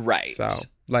 Right. So,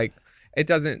 like, it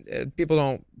doesn't, people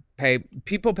don't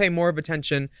people pay more of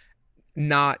attention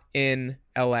not in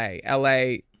LA.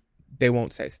 LA, they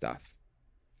won't say stuff.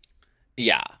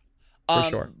 Yeah. For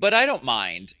sure. But I don't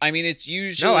mind. I mean, it's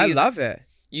usually... No, I love it.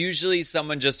 Usually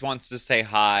someone just wants to say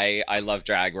hi. I love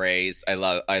Drag Race. I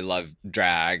love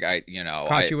drag.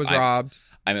 Kachi was robbed.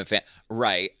 I'm a fan.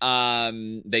 Right.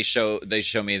 They show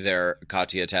me their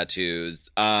Katya tattoos.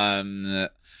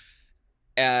 But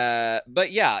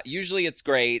yeah, usually it's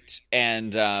great.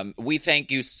 And we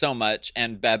thank you so much.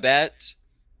 And Babette,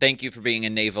 thank you for being a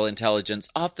naval intelligence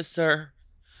officer.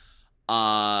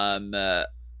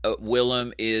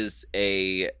 Willem is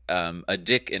a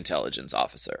dick intelligence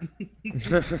officer.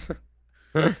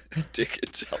 Dick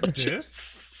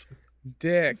intelligence.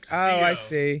 Dick. Oh, I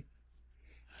see.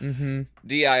 Mm-hmm.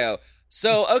 DIO.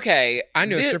 So, okay. I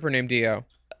knew a stripper named Dio.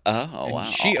 Oh, and wow.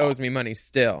 She owes me money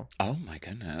still. Oh, my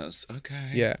goodness.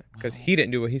 Okay. Yeah, because he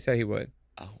didn't do what he said he would.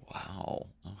 Oh, wow.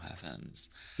 Oh, heavens.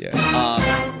 Yeah.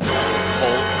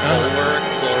 Floor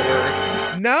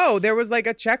work. No, there was like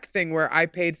a check thing where I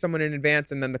paid someone in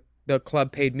advance and then the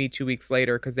club paid me 2 weeks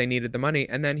later because they needed the money.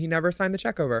 And then he never signed the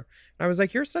check over. And I was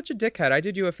like, you're such a dickhead. I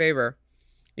did you a favor.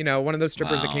 One of those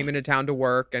strippers that came into town to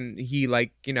work and he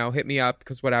hit me up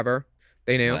because whatever.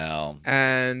 They knew. Wow.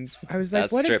 And I was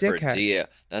like, what a dickhead.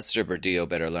 That stripper Dio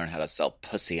better learn how to sell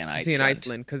pussy in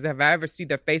Iceland. Because if I ever see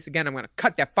their face again, I'm going to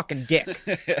cut their fucking dick.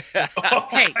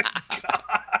 Hey,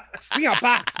 we are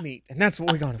box meat, and that's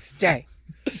what we're going to stay.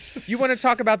 You want to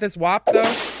talk about this WAP,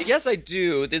 though? Yes, I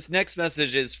do. This next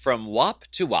message is from WAP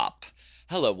to WAP.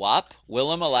 Hello, WAP.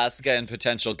 Willem, Alaska, and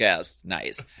potential guest.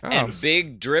 Nice. Oh. And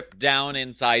big drip down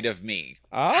inside of me.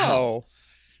 Oh.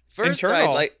 First,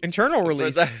 internal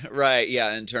release. Right,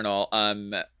 yeah, internal.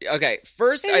 Okay,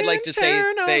 first I'd like to say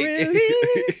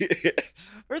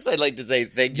First, I'd like to say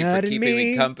thank you for keeping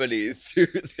me company through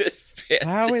this pandemic.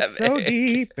 Wow, it's so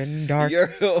deep and dark. Your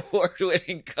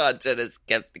award-winning content has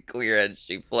kept the queer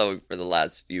energy flowing for the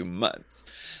last few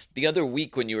months. The other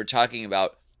week when you were talking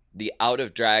about the Out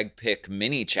of Drag Pick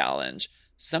mini challenge,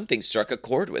 something struck a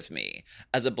chord with me.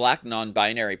 As a Black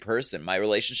non-binary person, my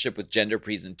relationship with gender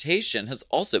presentation has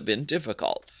also been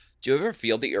difficult. Do you ever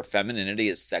feel that your femininity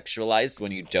is sexualized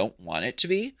when you don't want it to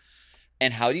be?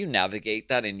 And how do you navigate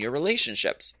that in your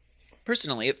relationships?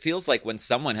 Personally, it feels like when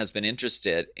someone has been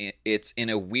interested, it's in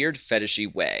a weird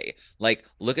fetishy way. Like,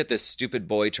 look at this stupid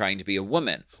boy trying to be a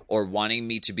woman, or wanting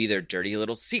me to be their dirty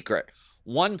little secret.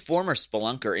 One former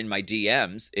spelunker in my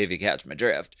DMs, if you catch my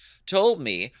drift, told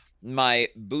me my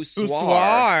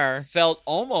boussoir felt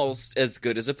almost as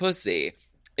good as a pussy.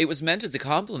 It was meant as a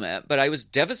compliment, but I was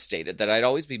devastated that I'd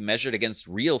always be measured against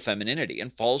real femininity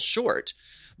and fall short.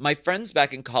 My friends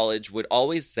back in college would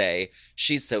always say,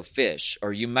 she's so fish,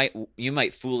 or you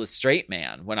might fool a straight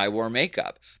man when I wore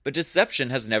makeup. But deception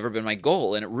has never been my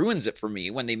goal, and it ruins it for me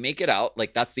when they make it out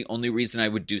like that's the only reason I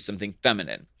would do something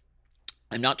feminine.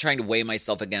 I'm not trying to weigh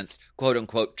myself against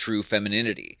quote-unquote true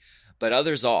femininity, but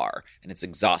others are, and it's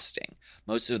exhausting.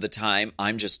 Most of the time,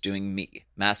 I'm just doing me,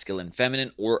 masculine,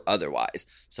 feminine, or otherwise.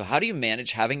 So how do you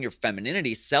manage having your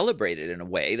femininity celebrated in a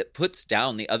way that puts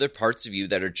down the other parts of you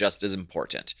that are just as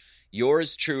important?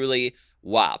 Yours truly,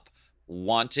 WAP.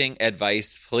 Wanting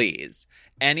advice, please.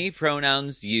 Any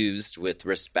pronouns used with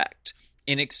respect.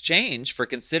 In exchange for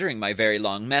considering my very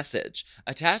long message,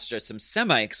 attached are some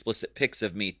semi-explicit pics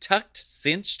of me tucked,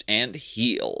 cinched, and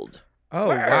healed. Oh,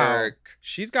 wow.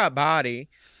 She's got body,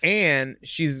 and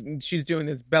she's doing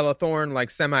this Bella Thorne,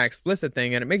 semi-explicit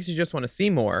thing, and it makes you just want to see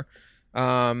more.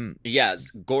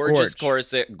 Yes, gorgeous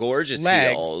corset, gorgeous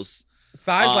legs, heels.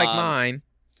 Thighs like mine.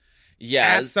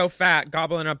 Yes. Ass so fat,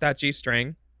 gobbling up that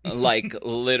G-string.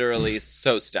 Literally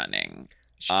so stunning.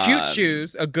 Cute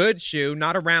shoes, a good shoe,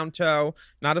 not a round toe,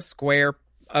 not a square,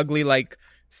 ugly,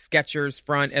 Skechers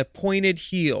front, a pointed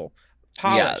heel.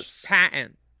 Polished,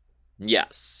 patent.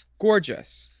 Yes.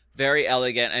 Gorgeous. Very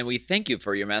elegant, and we thank you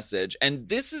for your message. And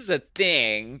this is a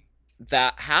thing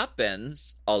that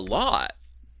happens a lot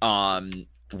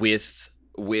with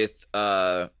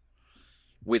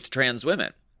trans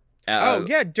women.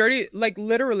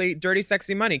 Literally Dirty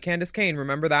Sexy Money. Candace Cain,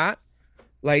 remember that?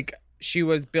 She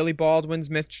was Billy Baldwin's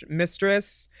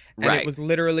mistress, and It was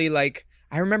literally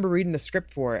I remember reading the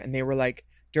script for it, and they were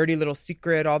dirty little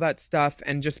secret, all that stuff,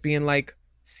 and just being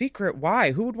secret?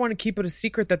 Why? Who would want to keep it a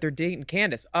secret that they're dating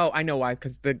Candace? Oh, I know why,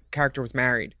 because the character was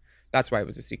married. That's why it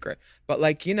was a secret. But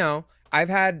I've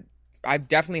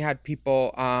definitely had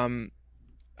people, I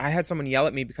had someone yell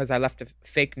at me because I left a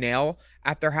fake nail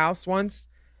at their house once.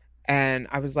 And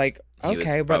I was like, okay.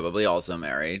 He was probably also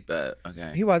married, but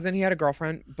okay. He wasn't. He had a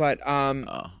girlfriend. But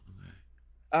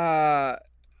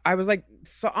I was like,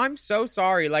 I'm so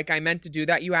sorry. Like, I meant to do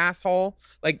that, you asshole.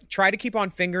 Like, try to keep on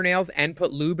fingernails and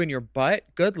put lube in your butt.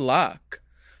 Good luck.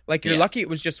 Like, you're lucky it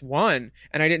was just one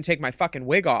and I didn't take my fucking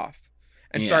wig off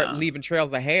and start leaving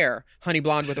trails of hair, honey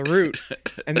blonde with a root,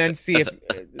 and then see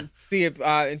if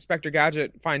Inspector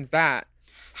Gadget finds that.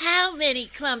 How many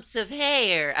clumps of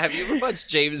hair? Have you ever watched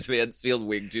James Mansfield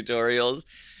wig tutorials?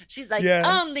 She's like,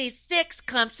 only 6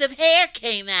 clumps of hair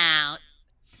came out.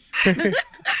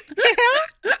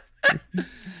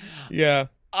 Yeah.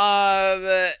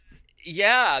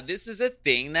 Yeah, this is a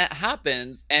thing that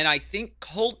happens. And I think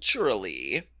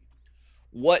culturally,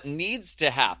 what needs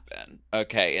to happen,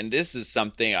 okay, and this is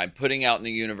something I'm putting out in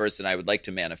the universe and I would like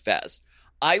to manifest.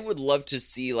 I would love to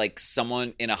see like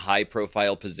someone in a high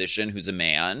profile position who's a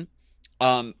man,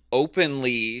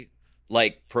 openly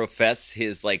like profess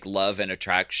his like love and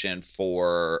attraction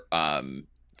for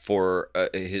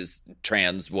his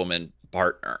trans woman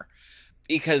partner,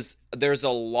 because there's a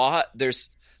lot, there's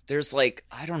like,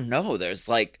 I don't know, there's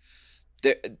like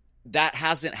that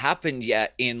hasn't happened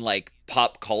yet in like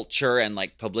pop culture and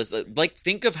like publicity. Like,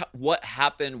 think of what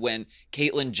happened when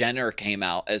Caitlyn Jenner came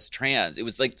out as trans. It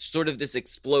was like sort of this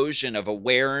explosion of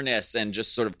awareness and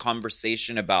just sort of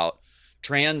conversation about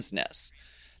transness.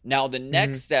 Now, the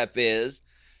next step is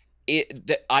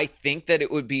I think that it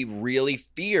would be really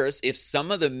fierce if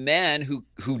some of the men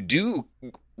who do,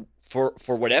 for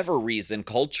whatever reason,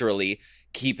 culturally,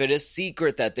 keep it a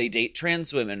secret that they date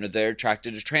trans women or they're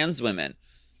attracted to trans women.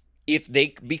 If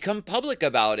they become public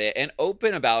about it and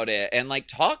open about it and like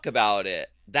talk about it,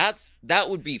 that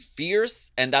would be fierce,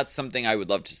 and that's something I would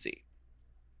love to see.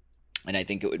 And I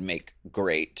think it would make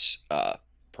great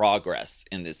progress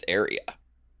in this area.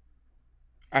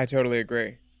 I totally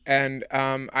agree. And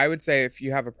I would say if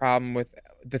you have a problem with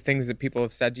the things that people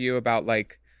have said to you about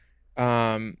like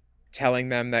telling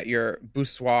them that your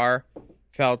boussoir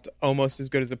felt almost as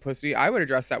good as a pussy, I would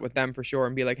address that with them for sure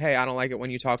and be like, hey, I don't like it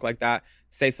when you talk like that.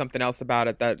 Say something else about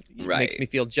it that makes me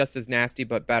feel just as nasty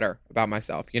but better about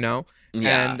myself, you know?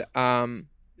 Yeah. And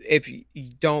if you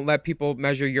don't let people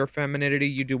measure your femininity,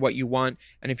 you do what you want.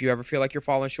 And if you ever feel like you're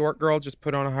falling short, girl, just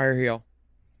put on a higher heel.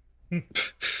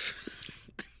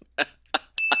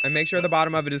 And make sure the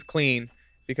bottom of it is clean,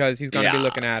 because he's going to be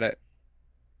looking at it.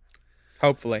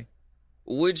 Hopefully.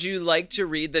 Would you like to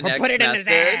read the next put it message? In his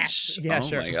ass. Yeah, oh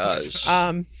sure. My gosh.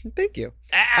 Thank you.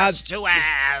 Ass to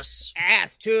ass.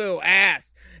 Ass to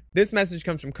ass. This message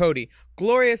comes from Cody.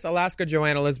 Glorious Alaska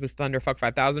Joanne Elizabeth Thunder Fuck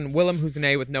 5000, Willem who's an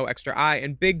A with no extra I,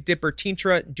 and Big Dipper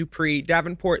Tintra Dupree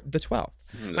Davenport the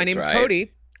 12th. My name's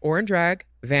Cody, or in drag,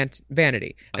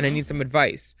 Vanity, and I need some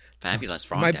advice. Fabulous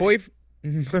frog.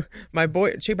 My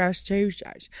boyfriend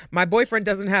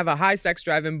doesn't have a high sex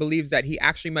drive and believes that he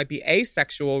actually might be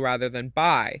asexual rather than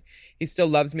bi. He still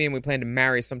loves me and we plan to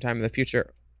marry sometime in the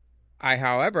future. I,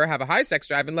 however, have a high sex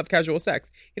drive and love casual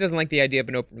sex. He doesn't like the idea of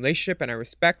an open relationship, and I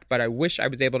respect, but I wish I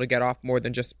was able to get off more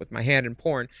than just with my hand in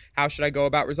porn. How should I go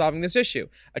about resolving this issue?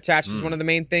 Attached is one of the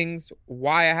main things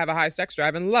why I have a high sex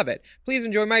drive and love it. Please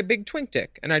enjoy my big twink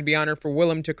dick, and I'd be honored for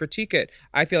Willem to critique it.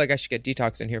 I feel like I should get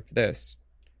Detox in here for this.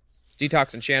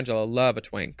 Detox and Shangela love a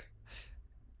twink.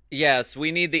 Yes,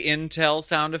 we need the Intel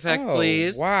sound effect,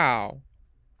 please. Wow.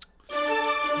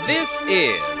 This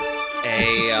is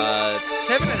a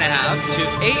 7.5 to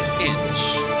 8-inch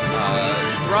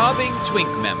throbbing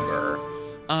twink member.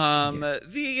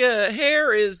 The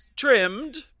hair is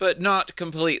trimmed, but not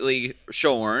completely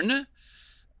shorn.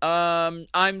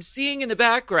 I'm seeing in the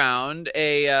background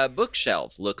a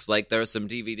bookshelf. Looks like there's some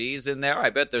DVDs in there. I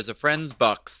bet there's a Friends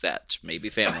box set, maybe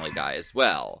Family Guy as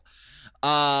well.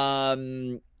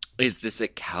 Is this a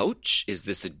couch? Is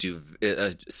this a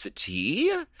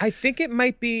settee? I think it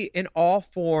might be in all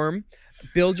form.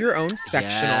 Build your own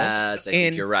sectional. Yes, I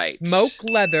think you're right. Smoke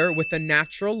leather with a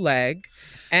natural leg,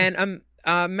 and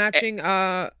matching.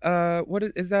 What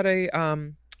is that?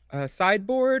 A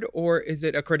sideboard, or is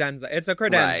it a credenza? It's a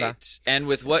credenza. Right. And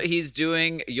with what he's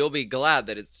doing, you'll be glad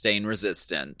that it's stain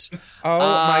resistant. Oh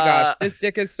my gosh, this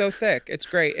dick is so thick. It's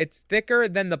great. It's thicker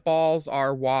than the balls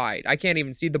are wide. I can't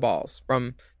even see the balls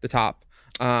from the top.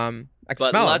 I can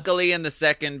smell luckily in the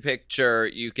second picture,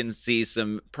 you can see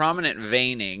some prominent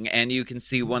veining, and you can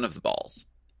see one of the balls.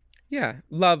 Yeah,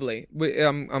 lovely.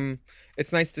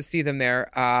 It's nice to see them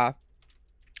there.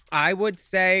 I would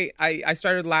say I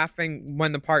started laughing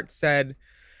when the part said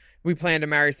we plan to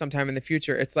marry sometime in the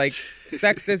future. It's like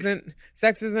sex isn't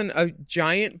a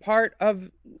giant part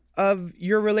of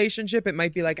your relationship. It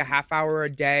might be like a half hour a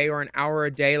day or an hour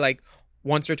a day, like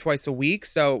once or twice a week.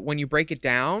 So when you break it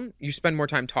down, you spend more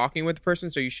time talking with the person,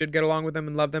 so you should get along with them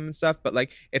and love them and stuff. But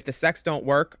like if the sex don't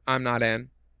work, I'm not in.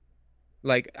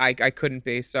 Like I couldn't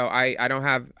be. So I don't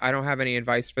have any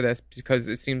advice for this, because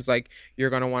it seems like you're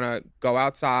going to want to go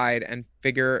outside and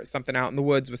figure something out in the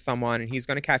woods with someone, and he's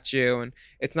going to catch you, and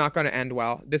it's not going to end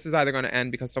well. This is either going to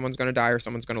end because someone's going to die or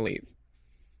someone's going to leave.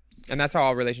 And that's how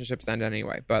all relationships end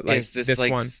anyway. But like is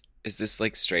this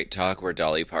like Straight Talk where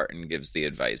Dolly Parton gives the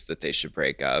advice that they should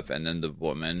break up, and then the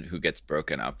woman who gets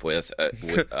broken up with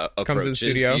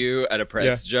approaches you at a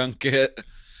press junket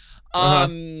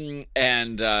and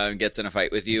gets in a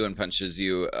fight with you and punches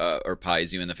you or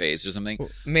pies you in the face or something?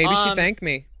 Maybe she thanked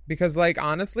me, because like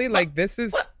honestly, like this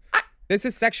is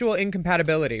sexual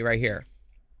incompatibility right here.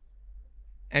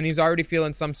 And he's already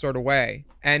feeling some sort of way,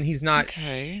 and he's not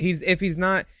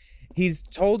he's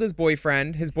told his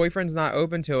boyfriend's not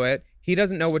open to it. He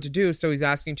doesn't know what to do, so he's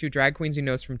asking two drag queens he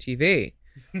knows from TV.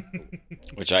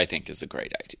 Which I think is a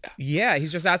great idea. Yeah,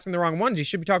 he's just asking the wrong ones. He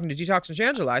should be talking to Detox and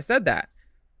Shangela. I said that.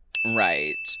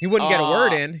 Right. He wouldn't get a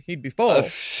word in. He'd be full.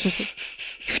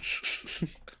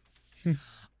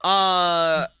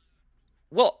 Well,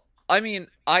 I mean,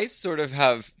 I sort of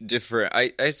have different.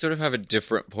 I sort of have a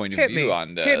different point of view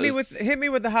on this. Hit me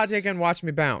with the hot take and watch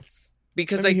me bounce.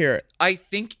 Because I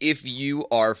think if you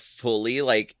are fully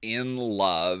like in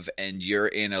love and you're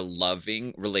in a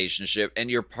loving relationship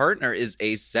and your partner is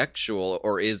asexual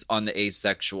or is on the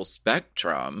asexual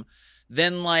spectrum,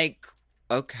 then like,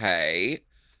 okay,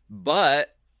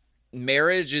 but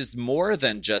marriage is more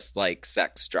than just like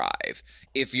sex drive.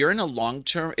 If you're in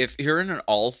an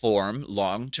all-form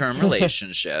long-term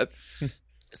relationship,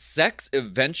 sex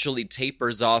eventually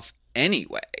tapers off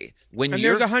anyway. And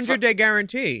there's a 100-day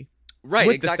guarantee. Right,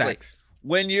 with exactly. The sex.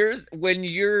 When you're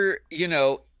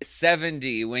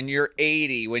 70, when you're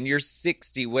 80, when you're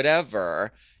 60,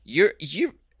 whatever,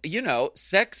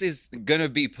 sex is gonna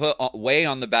be put way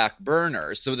on the back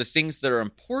burner. So the things that are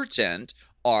important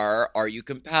are you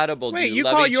compatible? Wait, do you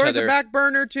love call each yours other? a back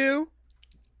burner too?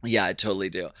 Yeah, I totally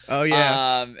do. Oh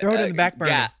yeah, throw it in the back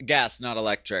burner. Gas, not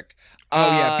electric. Oh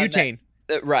yeah, butane.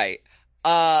 Right.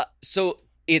 So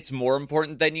it's more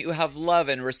important than you have love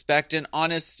and respect and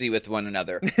honesty with one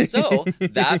another. So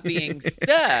that being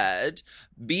said,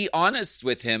 be honest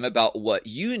with him about what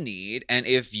you need. And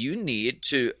if you need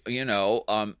to,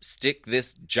 stick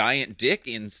this giant dick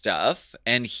in stuff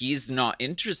and he's not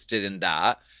interested in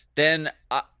that, then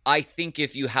I think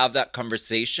if you have that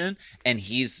conversation and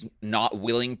he's not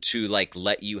willing to like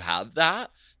let you have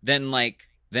that, then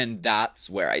that's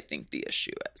where I think the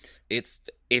issue is.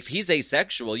 If he's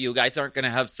asexual, you guys aren't going to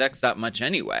have sex that much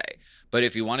anyway. But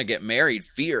if you want to get married,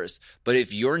 fierce. But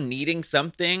if you're needing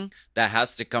something that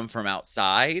has to come from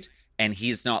outside and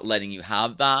he's not letting you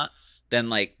have that, then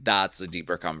like that's a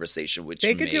deeper conversation. Which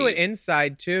they could do it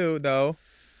inside too, though.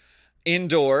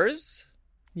 Indoors.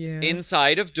 Yeah.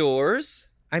 Inside of doors.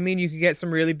 I mean, you could get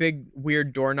some really big,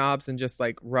 weird doorknobs and just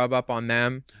like rub up on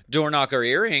them. Door knocker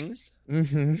earrings.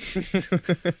 Mm-hmm.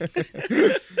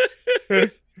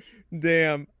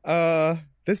 Damn.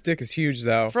 This dick is huge,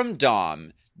 though. From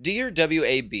Dom. Dear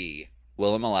WAB,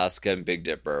 Willem, Alaska, and Big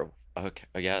Dipper. Okay,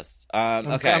 yes.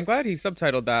 Okay. I'm glad he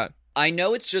subtitled that. I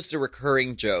know it's just a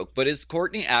recurring joke, but is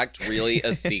Courtney Act really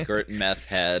a secret meth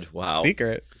head? Wow.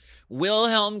 Secret.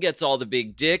 Wilhelm gets all the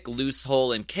big dick, loose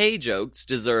hole, and K jokes,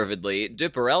 deservedly.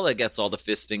 Dipperella gets all the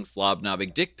fisting,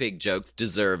 slob-knobbing dick pig jokes,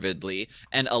 deservedly.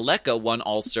 And Aleka won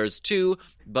All-Stars 2,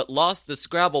 but lost the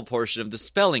Scrabble portion of the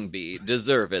spelling bee,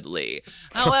 deservedly.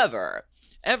 However,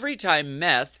 every time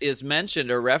meth is mentioned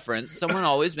or referenced, someone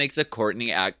always makes a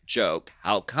Courtney Act joke.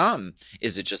 How come?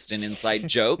 Is it just an inside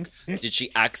joke? Did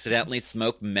she accidentally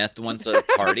smoke meth once at a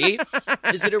party?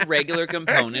 Is it a regular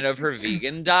component of her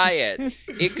vegan diet?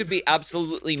 It could be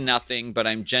absolutely nothing, but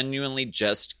I'm genuinely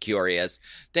just curious.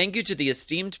 Thank you to the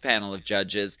esteemed panel of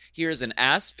judges. Here's an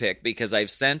ass pic because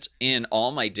I've sent in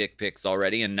all my dick pics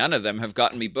already and none of them have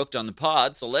gotten me booked on the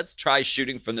pod, so let's try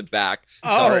shooting from the back.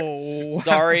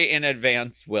 Sorry in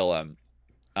advance, Willem.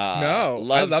 No, I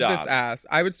love this ass.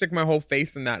 I would stick my whole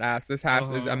face in that ass. This ass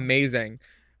is amazing.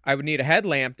 I would need a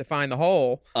headlamp to find the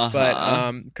hole,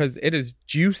 but because it is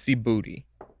juicy booty.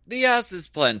 The ass is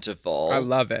plentiful. I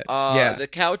love it. Yeah, the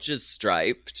couch is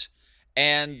striped,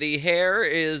 and the hair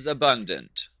is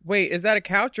abundant. Wait, is that a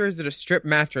couch or is it a strip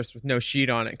mattress with no sheet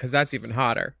on it? Because that's even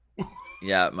hotter.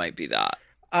 Yeah, it might be that.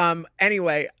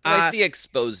 Anyway, I see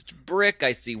exposed brick.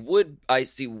 I see wood. I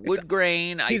see wood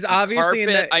grain. He's I see obviously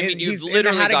carpet. he's literally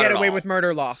in the How to got Get it Away all. with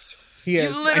Murder loft. He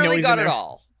is. You literally got it there.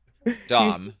 all.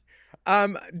 Dom.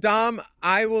 Dom,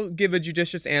 I will give a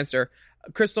judicious answer.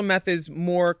 Crystal meth is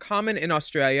more common in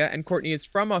Australia, and Courtney is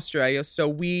from Australia, so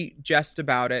we jest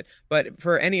about it. But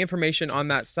for any information on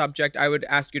that subject, I would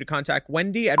ask you to contact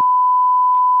Wendy at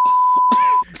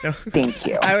No. Thank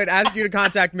you. I would ask you to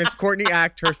contact Miss Courtney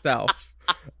Act herself.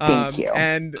 Thank you.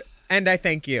 And I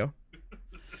thank you.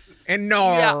 And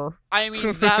no. Yeah, I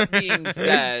mean, that being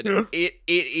said, it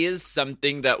is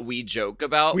something that we joke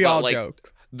about. We but, all like,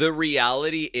 joke. The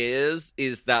reality is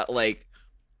that, like,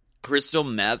 crystal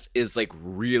meth is, like,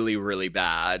 really, really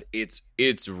bad. It's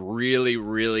really,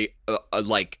 really,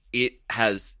 like, it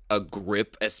has a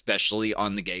grip, especially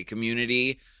on the gay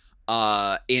community,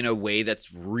 in a way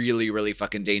that's really, really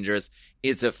fucking dangerous.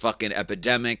 It's a fucking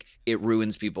epidemic. It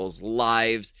ruins people's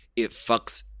lives. It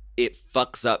fucks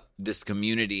up this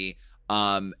community.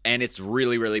 And it's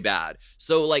really, really bad.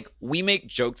 So, like, we make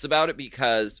jokes about it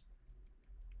because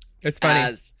it's funny.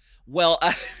 As well,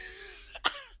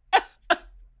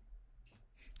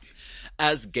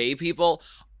 as gay people,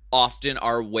 often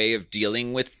our way of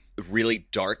dealing with really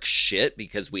dark shit,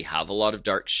 because we have a lot of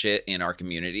dark shit in our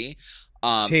community,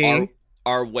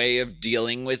 our way of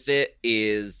dealing with it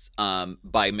is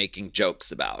by making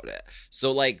jokes about it.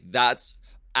 So, like, that's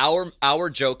our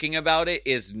joking about it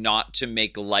is not to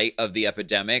make light of the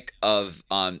epidemic of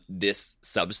this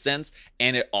substance,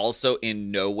 and it also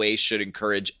in no way should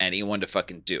encourage anyone to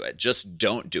fucking do it. Just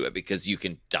don't do it, because you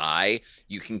can die.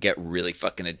 You can get really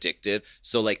fucking addicted.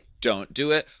 So, like, don't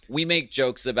do it. We make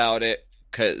jokes about it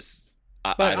because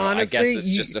I guess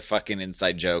it's just a fucking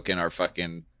inside joke in our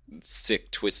fucking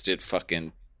sick, twisted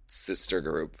fucking sister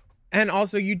group. And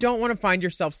also, you don't want to find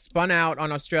yourself spun out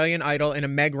on Australian Idol in a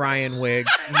Meg Ryan wig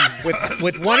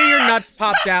with one of your nuts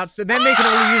popped out, so then they can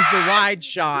only use the wide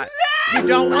shot. You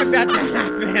don't want that to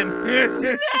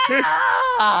happen.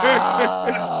 Oh,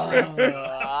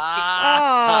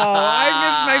 I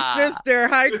miss my sister.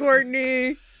 Hi,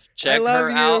 Courtney. Check her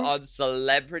out on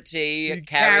Celebrity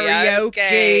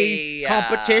Karaoke.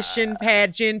 Competition,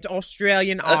 pageant,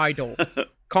 Australian Idol.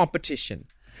 Competition.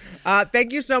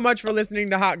 Thank you so much for listening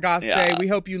to Hot Goss today. We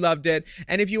hope you loved it.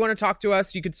 And if you want to talk to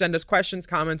us, you could send us questions,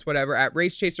 comments, whatever, at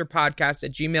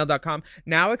racechaserpodcast@gmail.com.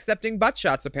 Now accepting butt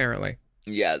shots, apparently.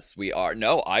 Yes, we are.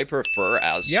 No, I prefer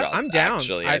ass shots. Yeah, I'm down.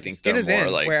 Actually, I think skin they're is more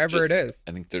in, like wherever just, it is.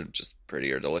 I think they're just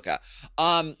prettier to look at.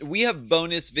 We have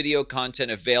bonus video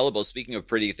content available. Speaking of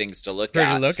pretty things to look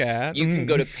at, you can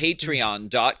go to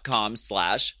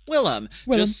patreon.com/Willem.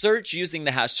 Just search using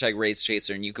the hashtag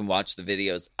RaceChaser, and you can watch the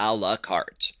videos a la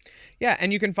carte. Yeah,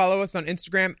 and you can follow us on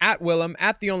Instagram at Willem,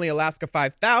 at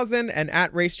TheOnlyAlaska5000, and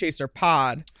at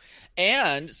RaceChaserPod.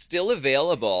 And still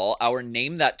available, our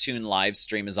Name That Tune live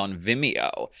stream is on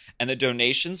Vimeo, and the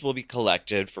donations will be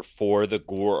collected for the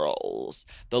girls.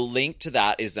 The link to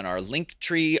that is in our link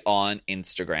tree on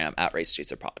Instagram at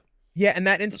RaceChaserPod. Yeah, and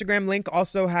that Instagram link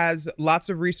also has lots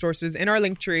of resources in our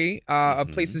link tree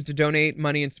of places to donate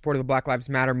money in support of the Black Lives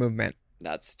Matter movement.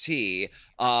 That's T.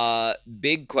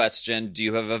 Big question. Do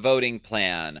you have a voting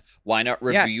plan? Why not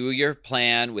review your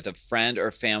plan with a friend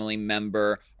or family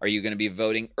member? Are you going to be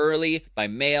voting early, by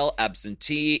mail,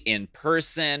 absentee, in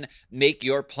person? Make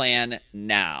your plan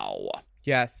now.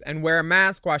 Yes, and wear a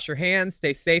mask, wash your hands,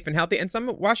 stay safe and healthy, and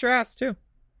wash your ass too.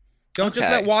 Don't just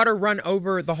let water run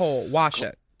over the hole. Wash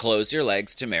it. Close your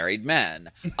legs to married men.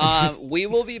 We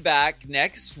will be back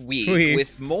next week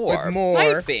with more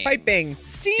piping,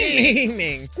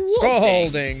 steaming,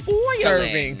 scalding, boiling,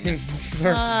 serving.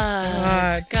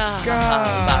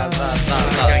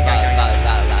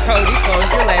 Cody,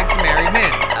 close your legs to married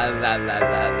men.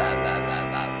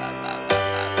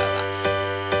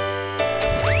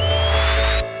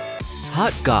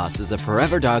 Hot Goss is a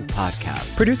Forever Dog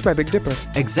podcast. Produced by Big Dipper.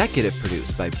 Executive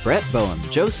produced by Brett Boehm,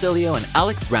 Joe Cilio, and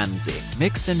Alex Ramsey.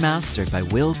 Mixed and mastered by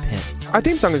Will Pitts. Our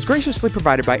theme song is graciously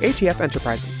provided by ATF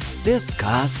Enterprises. This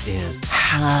Goss is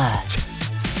hot.